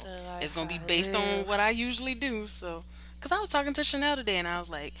 Not the life is gonna be I based on live. what I usually do. So, cause I was talking to Chanel today, and I was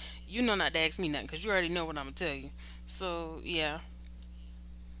like, you know, not to ask me nothing, cause you already know what I'm gonna tell you. So yeah,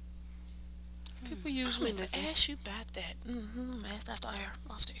 people I usually meant to listen. ask you about that. Ask after air,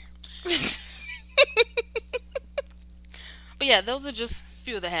 off the air. But yeah, those are just a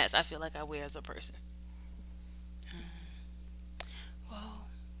few of the hats I feel like I wear as a person. Well,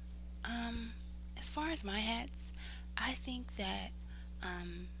 as far as my hats, I think that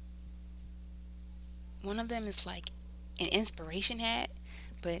um, one of them is like an inspiration hat,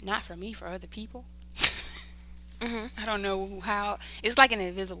 but not for me, for other people. Mhm. I don't know how. It's like an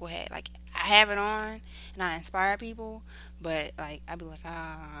invisible hat. Like I have it on and I inspire people, but like I'd be like,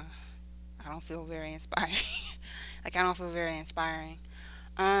 I don't feel very inspiring. Like I don't feel very inspiring.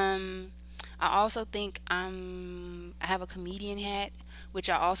 Um, I also think I have a comedian hat, which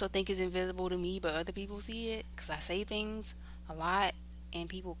I also think is invisible to me, but other people see it because I say things a lot and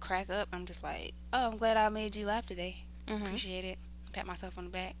people crack up. I'm just like, oh, I'm glad I made you laugh today. Mhm. Appreciate it. Pat myself on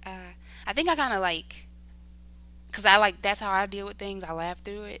the back. I think I kind of like, because I like that's how I deal with things. I laugh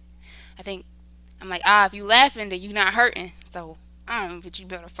through it. I think I'm like, if you laughing, then you not hurting. So I don't know, but you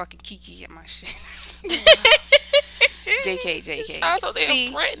better fucking kiki at my shit. JK, JK. Sounds so damn See,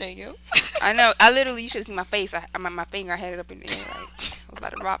 threatening, you. I know. I literally, you should have seen my face. My finger, I had it up in the air like I was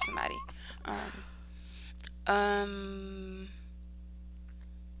about to rob somebody. Um,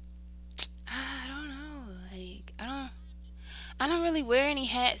 I don't know. Like I don't really wear any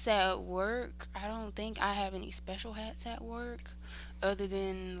hats at work. I don't think I have any special hats at work, other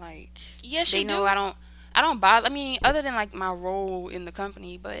than like Yes, they you know do. I don't bother. I mean, other than like my role in the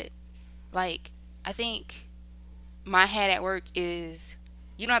company, but Like, I think my hat at work is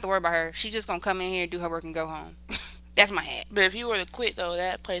you don't have to worry about her. She's just gonna come in here, do her work, and go home. That's my hat. But if you were to quit though,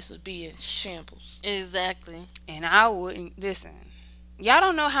 that place would be in shambles. Exactly. And I wouldn't listen. Y'all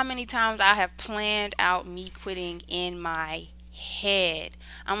don't know how many times I have planned out me quitting in my head.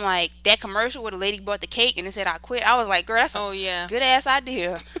 I'm like, that commercial where the lady bought the cake and it said I quit. I was like, girl, that's a Oh yeah. good ass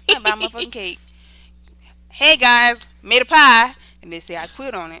idea. I'm gonna buy my fucking cake. Hey guys, made a pie. And they say I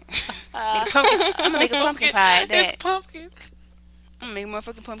quit on it. Made a pumpkin, I'm gonna make a pumpkin pie at that. It's pumpkin. I'm gonna make a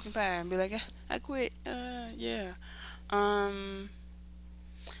motherfucking pumpkin pie and be like, I quit. Yeah. Um,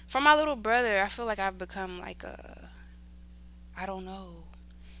 for my little brother, I feel like I've become like I don't know.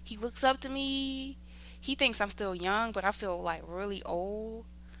 He looks up to me. He thinks I'm still young, but I feel like really old.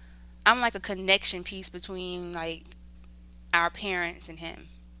 I'm like a connection piece between like our parents and him.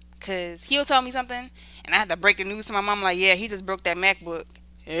 Cause he'll tell me something, and I have to break the news to my mom. Like, yeah, he just broke that MacBook.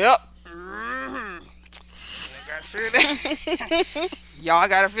 Yep. Gotta figure that. Y'all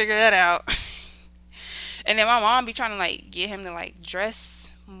gotta figure that out. And then my mom be trying to like get him to like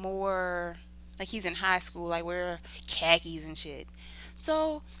dress more like he's in high school, like wear khakis and shit.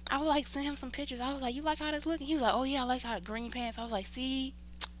 So I would like send him some pictures. I was like, "You like how this looking?" He was like, "Oh yeah, I like how the green pants." I was like, "See,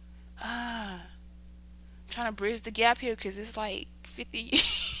 I'm trying to bridge the gap here because it's like 50."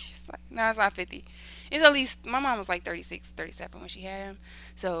 It's like, no, it's not 50. It's at least my mom was like 36, 37 when she had him.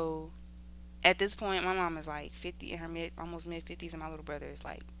 So at this point, my mom is like 50 in her almost mid 50s, and my little brother is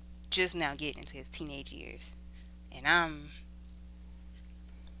like just now getting into his teenage years, and I'm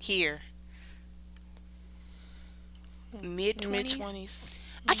here mid 20s.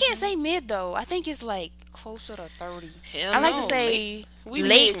 I can't say mid though. I think it's like closer to 30. Hell I like no. to say We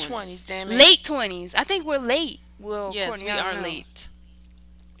late mid 20s, damn it. late 20s. I think we're late. Well, Yes, Courtney, we I don't are know. late.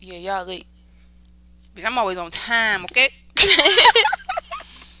 Yeah, y'all late. Bitch, I'm always on time, okay?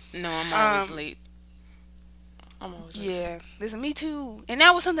 No, I'm always late. I'm always late. Yeah. Listen, me too. And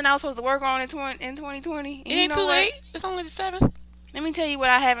that was something I was supposed to work on in 2020. And It you ain't know too what? late. It's only the 7th. Let me tell you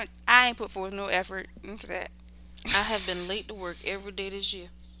what I ain't put forth no effort into that. I have been late to work every day this year.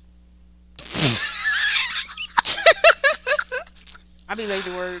 I be late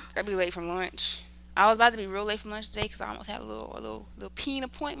to work. I be late from lunch. I was about to be real late from lunch today because I almost had a little peen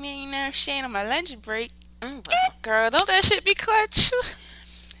appointment, you know what I'm saying, on my lunch break. Wow. Girl, don't that shit be clutch?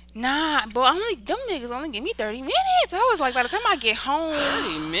 Nah, but them niggas only give me 30 minutes. I was like, by the time I get home.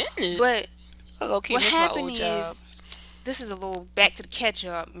 30 minutes. But I go keep what this my happened old is, job. this is a little back to the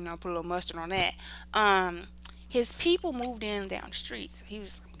ketchup, put a little mustard on that. His people moved in down the street. So he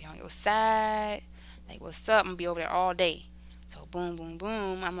was like, be on your side. Like, what's up? I'm gonna be over there all day. So boom, boom,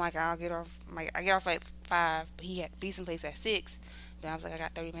 boom. I'm like, I'll get off. I get off at 5, but he had to be someplace at 6. Then I was like, I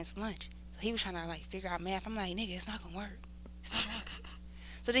got 30 minutes for lunch. So he was trying to like figure out math. I'm like, nigga, it's not gonna work. It's not gonna work.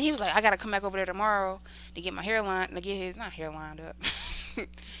 So then he was like, I gotta come back over there tomorrow to get my hairline, to get his not hair lined up.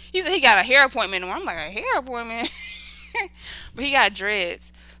 He said he got a hair appointment tomorrow. I'm like, a hair appointment? But he got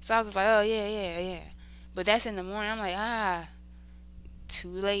dreads. So I was just like, oh yeah. But that's in the morning. I'm like, too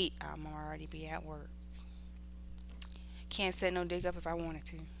late. I'm already be at work. Can't set no dick up if I wanted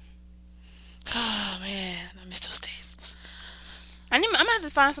to. Oh, man. I miss those days. I'm gonna have to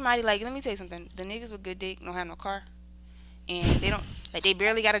find somebody, like, let me tell you something. The niggas with good dick don't have no car. And they don't, like, they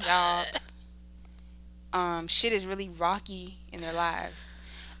barely got a job. Shit is really rocky in their lives.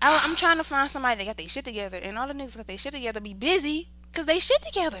 I'm trying to find somebody that got their shit together. And all the niggas got their shit together be busy because they shit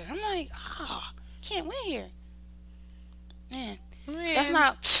together. I'm like, can't win here. Man, that's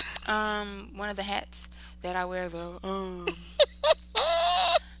not one of the hats that I wear, though.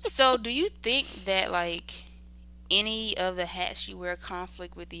 So, do you think that, like, any of the hats you wear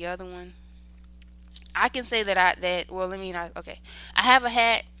conflict with the other one? I can say that I have a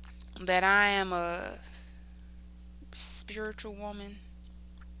hat that I am a spiritual woman.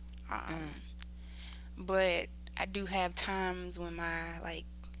 But I do have times when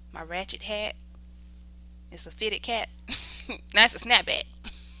my ratchet hat, it's a fitted cap. That's a snapback.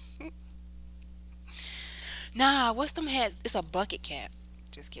 Nah, what's them hats? It's a bucket cap.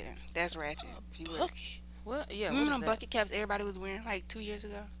 Just kidding. That's ratchet. If you wear it. What? Yeah, Remember what them is that? bucket caps everybody was wearing like 2 years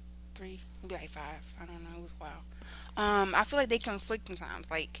ago? 3? Maybe like 5. I don't know. It was wild. I feel like they conflict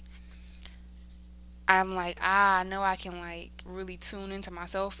sometimes. Like, I'm like, I know I can like really tune into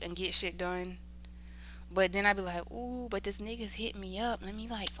myself and get shit done. But then I'd be like, ooh, but this nigga's hit me up. Let me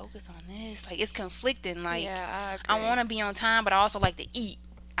like focus on this. Like, it's conflicting. Like, Yeah, I want to be on time, but I also like to eat.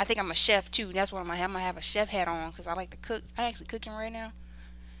 I think I'm a chef too. That's what I'm gonna have a chef hat on because I like to cook. I actually cooking right now.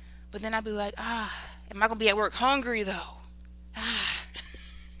 But then I'd be like, am I gonna be at work hungry though?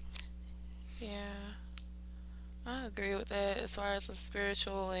 Yeah. I agree with that as far as the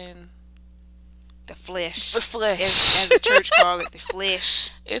spiritual and the flesh. The flesh. As the church call it, the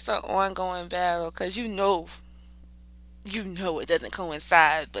flesh. It's an ongoing battle because it doesn't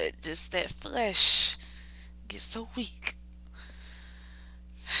coincide, but just that flesh gets so weak.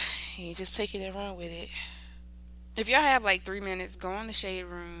 You just take it and run with it. If y'all have like 3 minutes, go on the Shade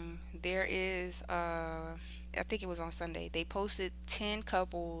Room. There is, I think it was on Sunday. They posted 10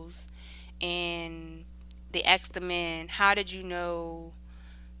 couples, and they asked the men, "How did you know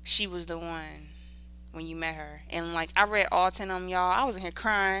she was the one when you met her?" And like I read all 10 of them, y'all. I was in here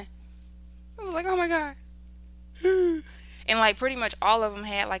crying. I was like, "Oh my god!" And like pretty much all of them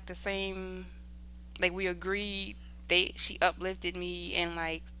had like the same. Like we agreed. She uplifted me, and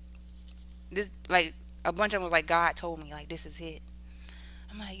like this, like a bunch of them was like, "God told me, like this is it."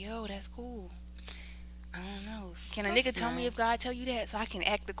 I'm like, "Yo, that's cool." I don't know. Can a nigga tell me if God tell you that so I can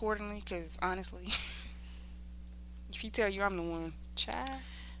act accordingly? Because honestly, if he tell you I'm the one, child.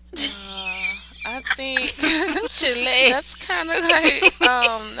 I think that's kind of like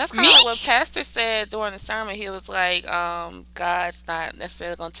what Pastor said during the sermon. He was like, God's not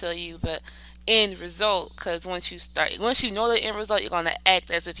necessarily gonna tell you the end result, because once you know the end result, you're gonna act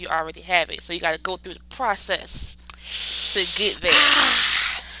as if you already have it. So you got to go through the process to get there.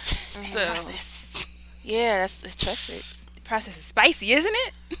 So Process. yeah, trust it. The process is spicy, isn't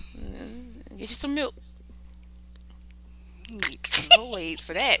it? Get you some milk. You need no ways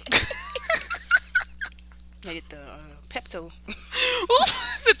for that. I get the Pepto.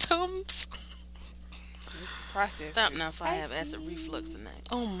 The Tums. This process. Stop is now if I have spicy. acid reflux tonight.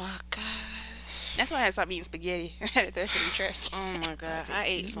 Oh my god. That's why I had to stop eating spaghetti. I had to throw shit in the trash. Oh my god. I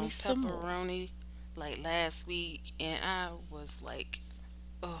ate Eat some me some more. pepperoni like last week, and I was like,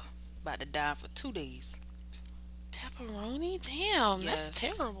 about to die for 2 days. Pepperoni? Damn, Yes. that's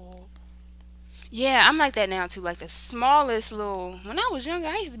terrible. Yeah, I'm like that now too. Like the smallest little. When I was younger,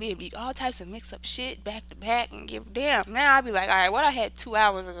 I used to be able to eat all types of mix up shit back to back and give a damn. Now I'd be like, all right, what I had 2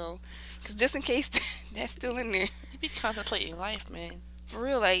 hours ago, because just in case that's still in there. You be contemplating life, man. For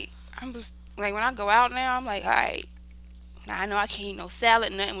real, like I'm just like when I go out now, I'm like, all right. Now I know I can't eat no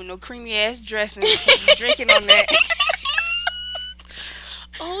salad, nothing with no creamy ass dressing. Just drinking on that.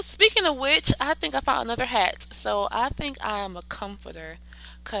 Oh, speaking of which, I think I found another hat. So I think I am a comforter,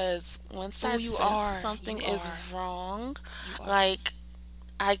 because once I you sense are. something You is are. wrong, are. like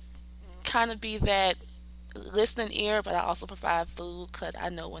I kind of be that listening ear, but I also provide food, because I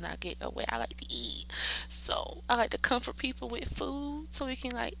know when I get away, I like to eat. So I like to comfort people with food so we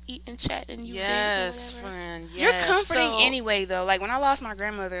can like eat and chat and you vent or Yes, whatever. friend. Yes. You're comforting So- anyway, though. Like when I lost my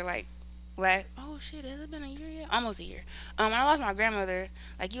grandmother, like oh shit, has it been a year yet? Almost a year. When I lost my grandmother,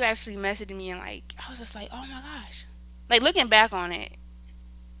 like you actually messaged me and like I was just like, oh my gosh. Like looking back on it,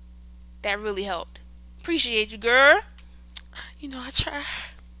 that really helped. Appreciate you, girl. You know, I try.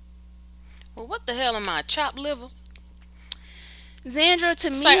 Well, what the hell am I? Chopped liver? Xandra, to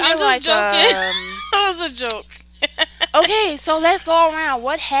me, like, I'm you're like just joking. That was a joke. okay, so let's go around.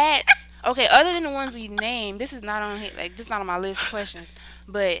 What hats? Okay, other than the ones we named, this is not on here. Like this is not on my list of questions.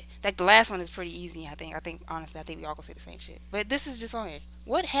 But like the last one is pretty easy. I think honestly, I think we all gonna say the same shit. But this is just on here.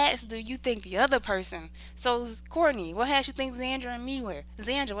 What hats do you think the other person? So Courtney, what hats you think Xandra and me wear?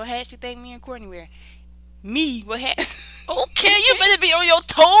 Xandra, what hats you think me and Courtney wear? Me, what hats? Okay, you better be on your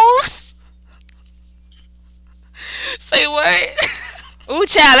toes. Say what? Ooh,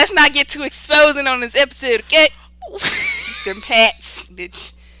 child, let's not get too exposing on this episode, okay? Keep them hats,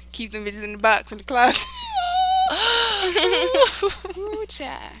 bitch. Keep them bitches in the box in the closet. Ooh,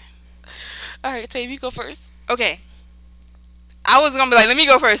 child. All right, Tavi, you go first. Okay. I was gonna be like, let me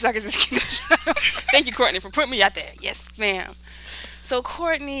go first so I can just keep the Thank you, Courtney, for putting me out there. Yes, ma'am. So,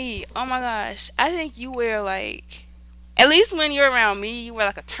 Courtney, oh my gosh, I think you wear like, at least when you're around me, you wear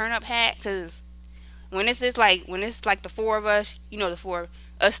like a turn up hat, because when it's like the four of us, you know,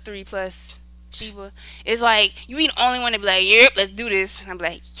 us three plus Sheba, it's like, you be the only one to be like, yep, let's do this. And I'm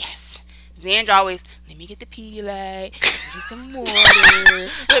like, yes. Xandra always, let me get the Pedialyte, get some water.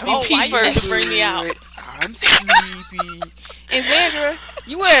 Let me pee why you first. had to bring me out? I'm sleepy. And Xandra,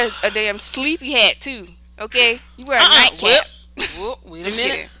 you wear a damn sleepy hat too, okay? You wear a nightcap. Whoop, wait a Just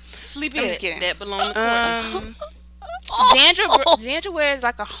minute. kidding. Sleepy I'm head. just kidding. That belong to Courtney. Xandra wears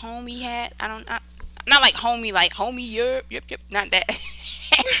like a homie hat. Not like homie, yep, not that.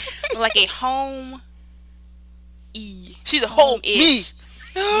 But like a home She's a home-ish.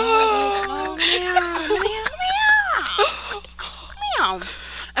 home Meow.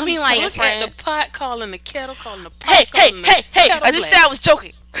 I mean, like, Look at the pot calling the kettle, calling the pot Hey, calling the kettle I just black. said I was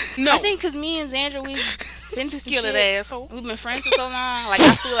joking. No. I think because me and Xandra, we've been through some Skillet shit. asshole. We've been friends for so long. Like,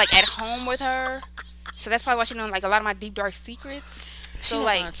 I feel like at home with her. So that's probably why she knows like a lot of my deep dark secrets. So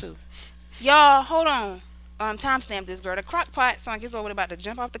like, too. Y'all, hold on. Timestamp this girl. The crock pot sound like it's over there about to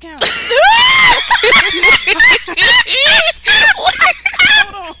jump off the counter.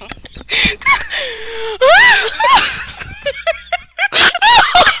 Hold on.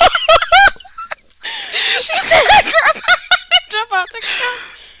 She said, "Girl, jump out the car."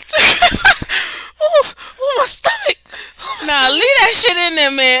 Oh, my stomach. Nah, leave that shit in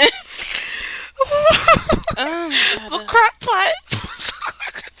there, man. The crock pot.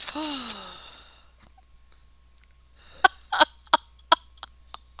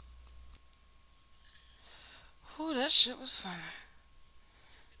 Ooh, that shit was funny.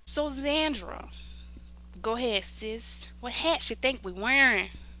 So Zandra, go ahead, sis. What hat you think we wearing?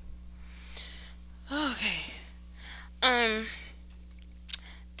 Okay. Um,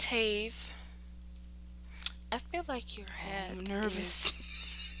 Tave, I feel like your hat. I'm nervous.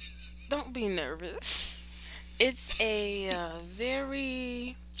 Don't be nervous. It's a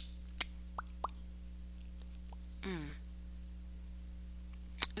very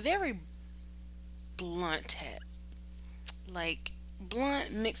very blunt hat. Like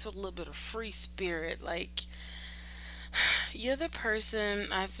blunt mixed with a little bit of free spirit. Like you're the person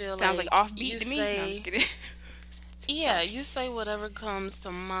I feel Sounds like you offbeat to me. No, I'm just kidding. yeah, you say whatever comes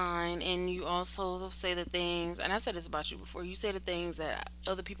to mind, and you also say the things. And I said this about you before. You say the things that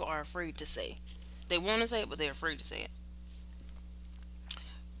other people are afraid to say. They want to say it, but they're afraid to say it.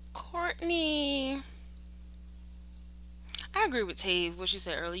 Courtney, I agree with Tave what she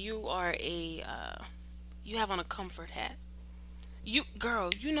said earlier. You are you have on a comfort hat. You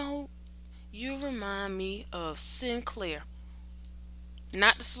girl, you remind me of Sinclair.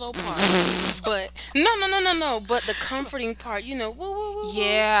 Not the slow part, but no. But the comforting part, woo woo woo. Woo.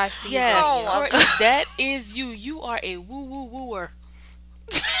 Yeah, I see. Yes, that. Courtney, that is you. You are a woo woo wooer.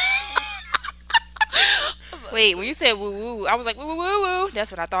 Wait, when you said woo woo, I was like woo woo woo woo.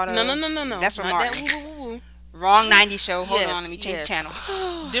 That's what I thought of. No. That's from Not Mark. that woo woo woo woo. Wrong 90s show. Hold Yes, on, let me change yes. the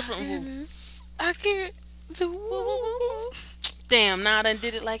channel. Different woo. I can't. The woo woo woo. Damn, now I done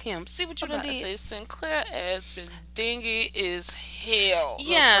did it like him. See what you I'm done about to did? say Sinclair has been dingy as hell.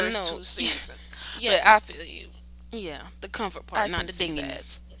 Yeah, the first no. 2 seasons. Yeah. But I feel you. Yeah, the comfort I part, not can the see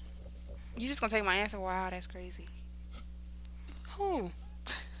dinginess. You just gonna take my answer? Wow, that's crazy. Who?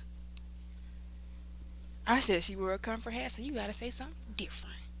 I said she wore a comfort hat, so you gotta say something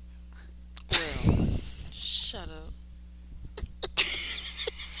different. Well, shut up.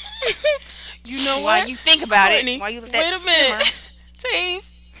 You know While what? you think about Courtney, it, while you let wait that a minute. simmer. Tave,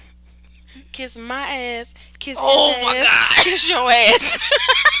 kiss my ass, kiss Oh his my ass, God. kiss your ass.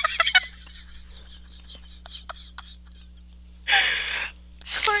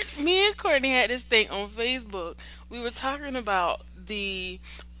 Me and Courtney had this thing on Facebook. We were talking about the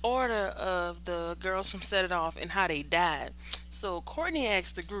order of the girls from Set It Off and how they died. So Courtney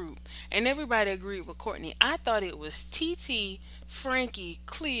asked the group, and everybody agreed with Courtney. I thought it was TT, Frankie,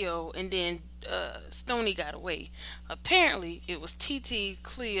 Cleo, and then Stony got away. Apparently, it was TT,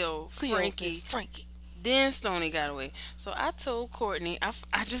 Cleo, Frankie, then Stony got away. So I told Courtney, I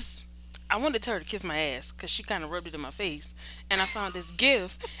wanted to tell her to kiss my ass because she kind of rubbed it in my face. And I found this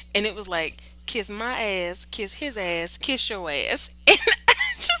gif, and it was like, kiss my ass, kiss his ass, kiss your ass. And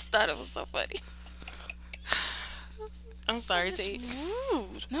I just thought it was so funny. I'm sorry, Tate.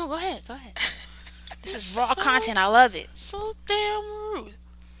 Rude. No, go ahead, go ahead. This is raw content. I love it. So damn rude.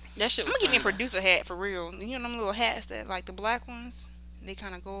 That shit I'm was gonna get me a funny. producer hat for real. You know them little hats that like the black ones? They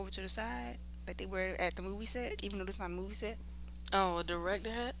kind of go over to the side, like they wear at the movie set, even though this is not a movie set. Oh, a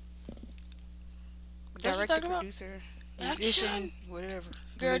director hat? That's what you Director, talking about? producer, Action. musician, whatever.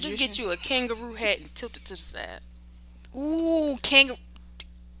 Girl, just Magician. get you a kangaroo hat and tilt it to the side. Ooh, kangaroo.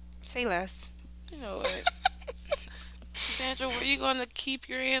 Say less. You know what? Sandra, were you gonna keep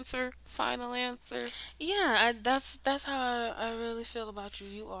your answer? Final answer? Yeah, that's how I really feel about you.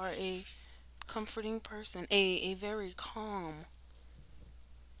 You are a comforting person, a very calm.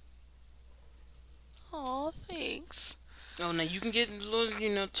 Oh, thanks. Oh, now you can get a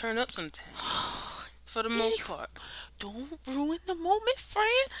little, turn up sometimes. For the most part. Don't ruin the moment,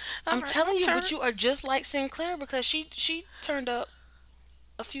 friend. I'm telling you, but you are just like Sinclair because she turned up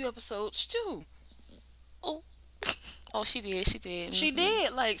a few episodes too. Oh, she did. She did. She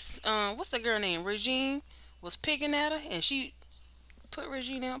did. Like, what's that girl name? Regine was picking at her, and she put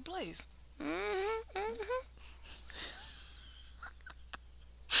Regine out place.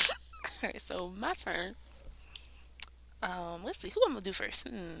 Alright, so my turn. Let's see. Who I'm gonna do first?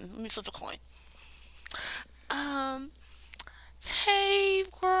 Let me flip a coin. Um, Tave,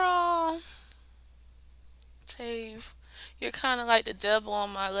 girl. Tave, you're kind of like the devil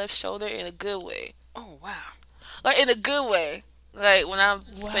on my left shoulder in a good way. Oh wow. Like in a good way. Like when I'm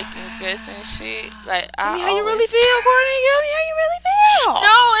second guessing shit, Wow. like Tell I me how you really always feel, Courtney. Tell me how you really feel.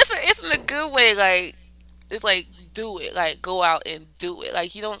 no, it's in a good way. Like it's like do it, like go out and do it.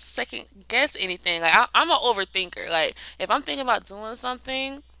 Like you don't second guess anything. Like I'm an overthinker. Like if I'm thinking about doing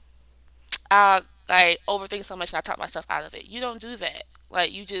something, I like overthink so much and I talk myself out of it. You don't do that.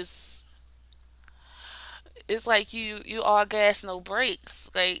 Like you just it's like you all gas no brakes.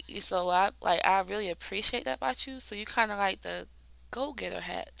 Like so I really appreciate that about you. So you kind of like the go getter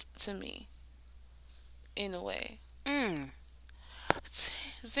hat to me in a way. Mm.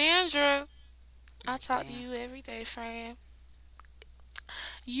 Zandra, I talk to Damn. you every day, friend.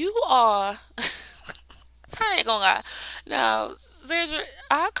 You are. I ain't gonna lie. Now, Zandra,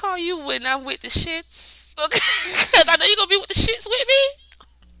 I call you when I'm with the shits. Okay, because I know you're gonna be with the shits with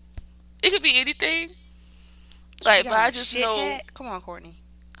me. It could be anything. She Like, but got on I a just shit know, hat. Come on, Courtney.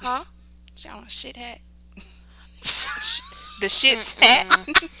 huh? She got on a shit hat. The shit's hat.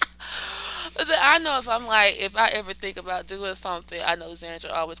 Mm-mm. But then I know if I ever think about doing something, I know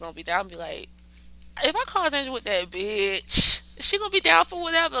Zandra always gonna be down. Be like, if I call Zandra with that bitch, she gonna be down for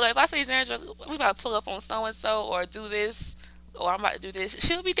whatever. Like if I say Zandra, we about to pull up on so and so or do this, or I'm about to do this,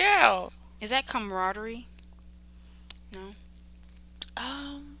 she'll be down. Is that camaraderie? No.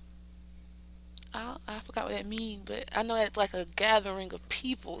 Um, I forgot what that means, but I know it's like a gathering of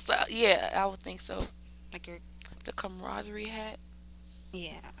people. So yeah, I would think so. Like you're. The camaraderie hat.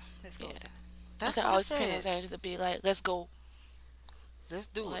 Yeah. Let's go Yeah, with that. I That's can what I always depend on said. Zandra to be like, let's go. Let's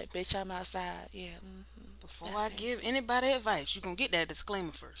do it. Like, bitch, I'm outside. Yeah, Before that's I Sandra. give anybody advice, you gonna get that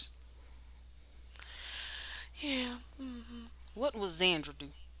disclaimer first. Yeah. What would Xandra do?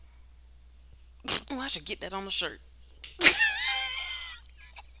 Oh, I should get that on the shirt.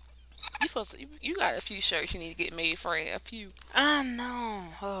 You got a few shirts you need to get made, friend. A few. I know.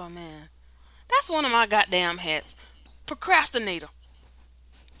 Oh man, that's one of my goddamn hats. Procrastinator.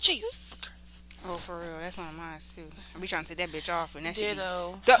 Jesus Christ. Oh, for real. That's one of mine too. I be trying to take that bitch off, and that shit be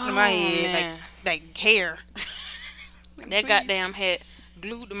Ditto. stuck to my Oh head man, like hair. that Please. goddamn hat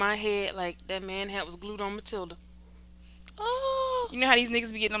glued to my head like that man hat was glued on Matilda. Oh, You know how these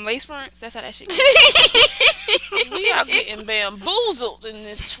niggas be getting them lace fronts? That's how that shit. we are getting bamboozled in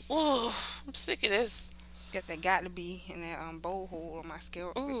this. Oh, I'm sick of this. Got that got to be in that bowl hole on my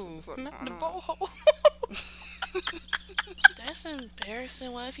scalp. Ooh, What's not the going on? boho. That's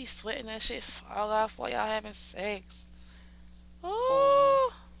embarrassing. What if he's sweating that shit fall off while y'all having sex? Oh.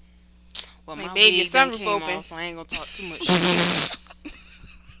 Oh, Well, Hey, my baby, your wig done sunroof came open. off, so I ain't gonna talk too much shit.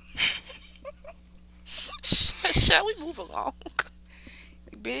 shall we move along?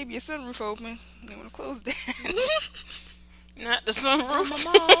 Baby, your sunroof open. You want to close that? Not the Grandma,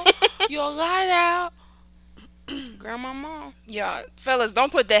 sunroof. your light out. Grandma mom. Y'all, fellas,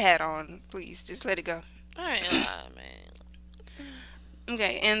 don't put that hat on, please. Just let it go. I ain't lying, man.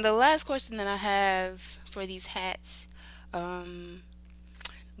 Okay, and the last question that I have for these hats, um,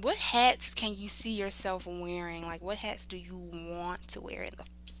 what hats can you see yourself wearing? Like, what hats do you want to wear in the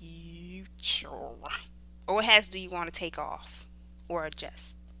future? Or what hats do you want to take off or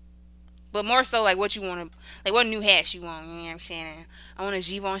adjust? But more so, like, what you want to, like, what new hats you want, you know what I'm saying? I want a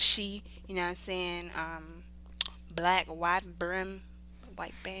Givenchy, you know what I'm saying? Black, white brim,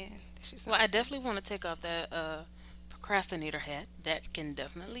 white band. That shit Well, I sounds definitely want to take off that procrastinator hat. That can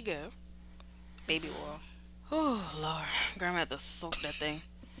definitely go. baby oil. Oh Lord, Grandma had to soak that thing.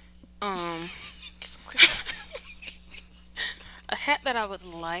 Um, a hat that I would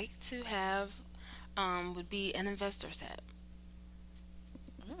like to have would be an investor's hat.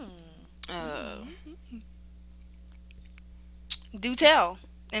 Uh, Do tell.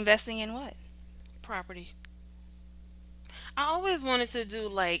 Investing in what? property. I always wanted to do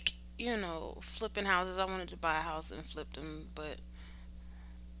like flipping houses. I wanted to buy a house and flip them, but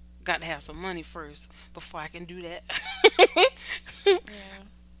got to have some money first before I can do that. Yeah.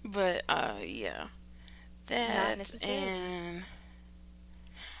 But yeah, Not that necessarily. and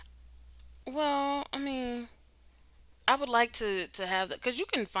well, I mean, I would like to have that because you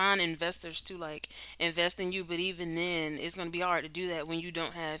can find investors to like invest in you, but even then, it's gonna be hard to do that when you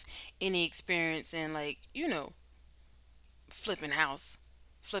don't have any experience in like flipping house,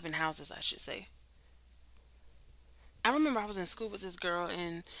 flipping houses, I should say. I remember I was in school with this girl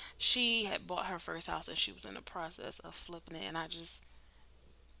and she had bought her first house and she was in the process of flipping it, and I just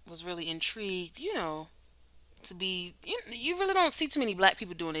was really intrigued, to be you really don't see too many black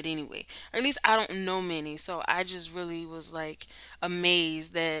people doing it anyway, or at least I don't know many, so I just really was like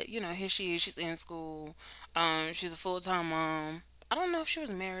amazed that here she is, she's in school, she's a full-time mom. I don't know if she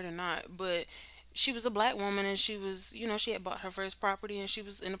was married or not, but she was a black woman and she was she had bought her first property and she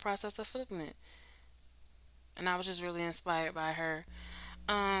was in the process of flipping it. and I was just really inspired by her.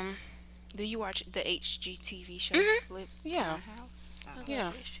 Um, Do you watch the HGTV show mhm, Flip My yeah, House? I love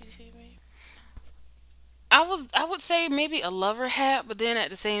yeah. HGTV. I would say maybe a lover hat, but then at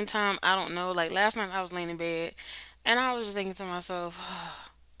the same time, I don't know. Like last night, I was laying in bed, and I was just thinking to myself,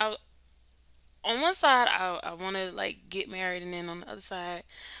 I, on one side, I want to like get married, and then on the other side,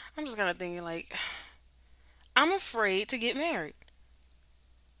 I'm just kind of thinking like I'm afraid to get married.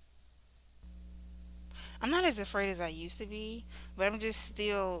 I'm not as afraid as I used to be, but I'm just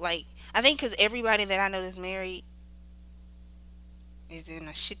still like, I think because everybody that I know that's married is in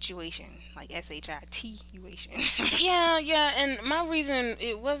a situation like situation. Yeah, yeah, and my reason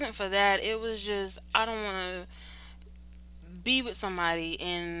it wasn't for that. It was just I don't want to be with somebody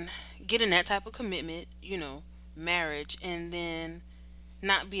and get in that type of commitment, marriage, and then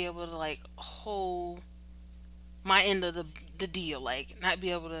not be able to like hold my end of the deal, like not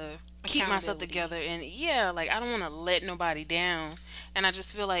be able to keep myself Accountability. together, and yeah, like I don't want to let nobody down. And I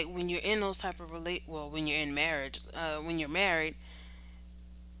just feel like when you're in those type of relate well, when you're in marriage, when you're married,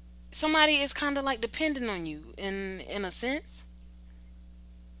 somebody is kind of like dependent on you in a sense.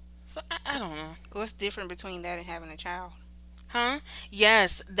 So I don't know. What's different between that and having a child? Huh?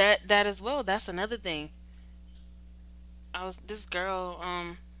 Yes, that as well. That's another thing. I was this girl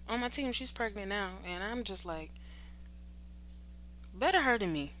on my team. She's pregnant now, and I'm just like, better her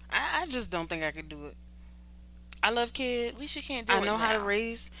than me. I just don't think I could do it. I love At least kids. you can't I do it know how to now.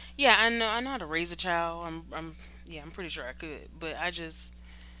 raise. Yeah, I know how to raise a child. Yeah, I'm pretty sure I could. But I just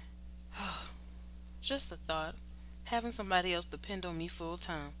the thought having somebody else depend on me full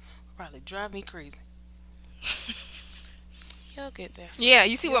time would probably drive me crazy. You'll get there, Yeah, friend.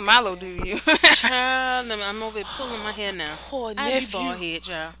 you see You'll what get Milo there. do to you. Child, I'm over here pulling my hair now. Poor I be nephew. bald head,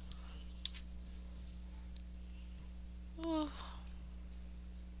 child. Ooh.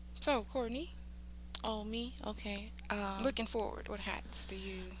 So, Courtney, Oh, me? Okay. looking forward, what hats do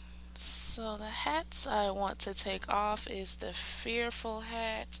you? So the hats I want to take off is the fearful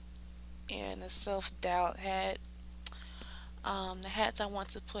hat and the self-doubt hat. The hats I want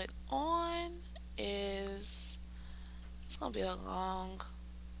to put on is it's gonna be a long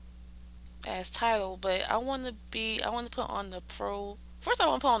ass title, but I want to put on the pro. First, I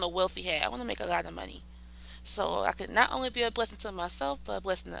want to put on the wealthy hat. I want to make a lot of money, so I could not only be a blessing to myself, but a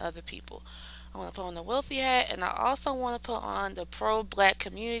blessing to other people. I want to put on the wealthy hat, and I also want to put on the pro black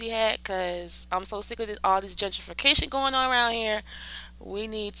community hat because I'm so sick of all this gentrification going on around here. We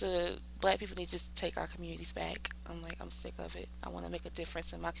need to, black people need to just take our communities back. I'm sick of it. I want to make a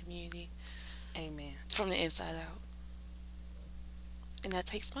difference in my community Amen. from the inside out, and that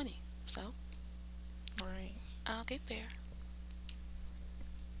takes money. So Right. I'll get there.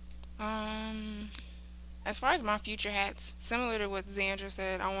 Um, as far as my future hats, similar to what Xandra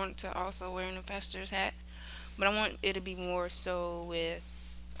said, I want to also wear an investor's hat, but I want it to be more so with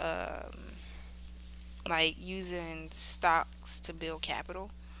um, like using stocks to build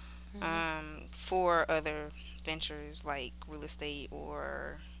capital Hmm. for other ventures like real estate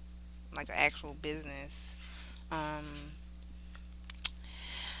or like an actual business. Um,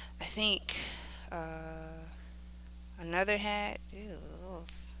 I think uh, another hat ew,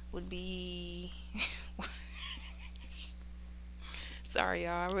 would be. Sorry,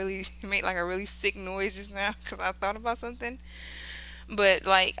 y'all. I really made like a really sick noise just now because I thought about something. But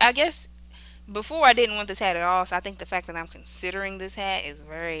like, I guess before I didn't want this hat at all. So I think the fact that I'm considering this hat is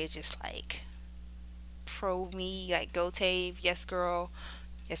very just like pro me, like go Tave, yes girl,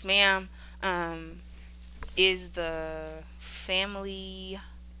 yes ma'am. Um, is the family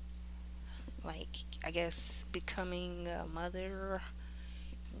like I guess becoming a mother,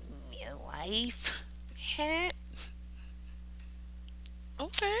 a wife hat?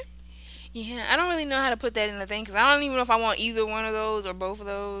 Okay. Yeah, I don't really know how to put that in the thing because I don't even know if I want either one of those or both of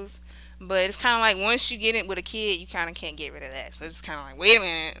those. But it's kind of like once you get it with a kid, you kind of can't get rid of that. So it's kind of like, wait a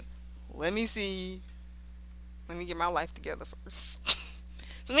minute, let me see, let me get my life together first.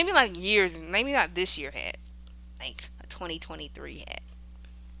 So maybe like years, maybe not this year hat, like a 2023 hat.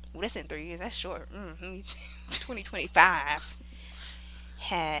 Well, that's in 3 years. That's short. 2025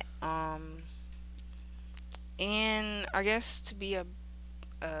 hat. And I guess to be a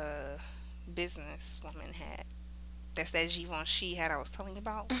businesswoman hat. That's that Givenchy hat I was telling you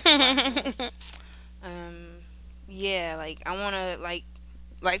about. Black one. Um, yeah, like I wanna like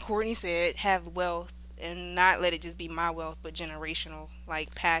Courtney said, have wealth and not let it just be my wealth, but generational,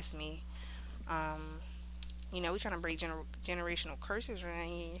 like past me. Um, we trying to break generational curses around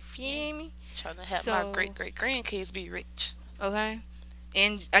here. You feel me? Trying to have my So great great grandkids be rich. okay,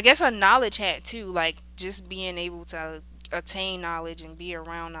 and I guess a knowledge hat too, like just being able to attain knowledge and be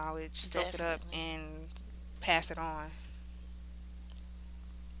around knowledge, soak it up, Definitely. and pass it on.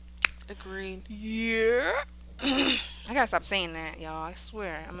 Agreed. Yeah. I gotta stop saying that, y'all. I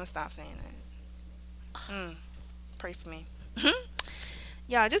swear, I'm gonna stop saying that. Pray for me.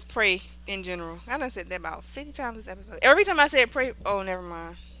 Y'all, just pray in general. I done said that about 50 times this episode. Every time I said pray, oh, never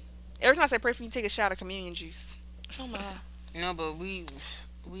mind. Every time I say pray for you, take a shot of communion juice. Oh my. No, but we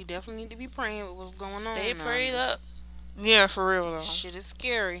definitely need to be praying with what's going on. Stay now. prayed This up. Yeah, for real though. Shit is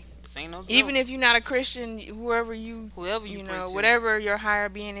scary. This ain't no joke. Even if you're not a Christian, whoever whoever you pray know, to. whatever your higher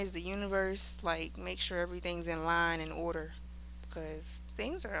being is, the universe, like, make sure everything's in line and order, because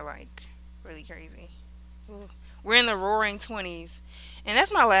things are like really crazy. Ugh. We're in the roaring 20s, and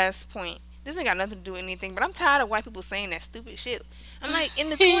that's my last point. This ain't got nothing to do with anything, but I'm tired of white people saying that stupid shit. I'm like, in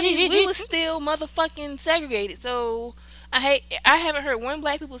the 20s, we was still motherfucking segregated. So I haven't heard one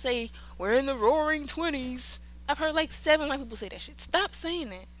black people say we're in the roaring 20s. I've heard like 7 white people say that shit. Stop saying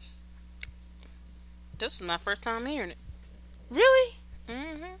that. This is my first time hearing it. Really?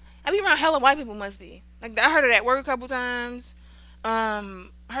 Mm-hmm. I be around hella white people. Must be like, I heard it at work a couple times. I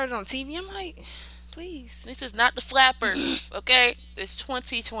heard it on TV. I'm like, please. This is not the flappers, okay? It's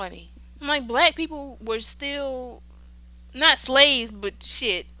 2020. I'm like, black people were still not slaves, but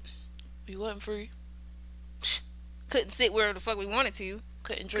shit, We wasn't free. couldn't sit where the fuck we wanted to.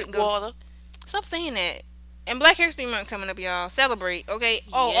 Couldn't drink Couldn't go to water. Stop saying that. And Black History Month coming up, y'all. Celebrate, okay?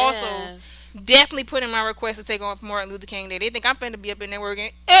 Oh, also, Yes. definitely put in my request to take off Martin Luther King Day. They think I'm finna be up in there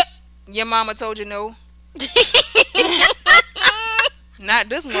working. Your mama told you no. Not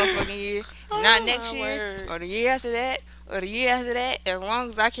this motherfucking year. Not next my year. word. Or the year after that. Or the year after that. As long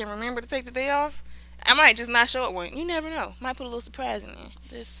as I can remember to take the day off, I might just not show up one. You never know. Might put a little surprise in there.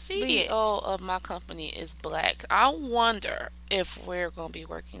 The CEO of my company is black. I wonder if we're going to be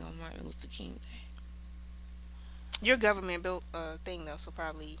working on Martin Luther King Day. Your government built a thing, though, so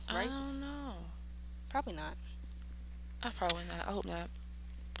probably, I right? don't know. Probably not. Probably not. I hope not.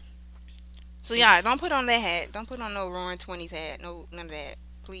 So, yeah, don't put on that hat. Don't put on no roaring 20s hat. No, none of that.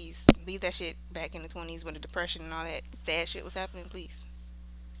 Please, leave that shit back in the 20s when the depression and all that sad shit was happening, please.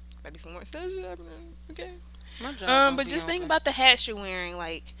 Might be some more sad shit happening, okay? My job gonna But be just think okay. about the hats you're wearing.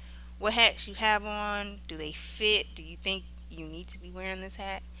 Like, what hats you have on? Do they fit? Do you think you need to be wearing this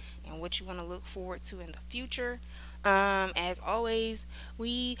hat? And what you want to look forward to in the future? As always,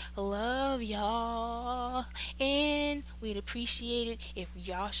 we love y'all, and we'd appreciate it if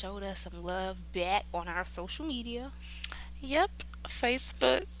y'all showed us some love back on our social media. Yep.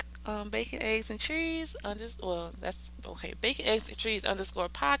 Facebook, Bacon, Eggs, and Trees. Well, that's okay. Bacon, Eggs, and Trees _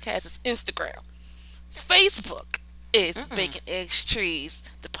 podcast is Instagram. Facebook is Bacon, Eggs, Trees,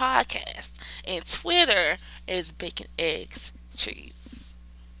 the podcast. And Twitter is Bacon, Eggs, Trees.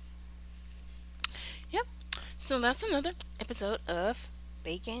 Yep. So that's another episode of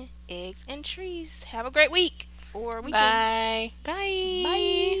Bacon, Eggs, and Trees. Have a great week or weekend. Bye. Bye.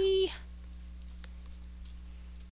 Bye.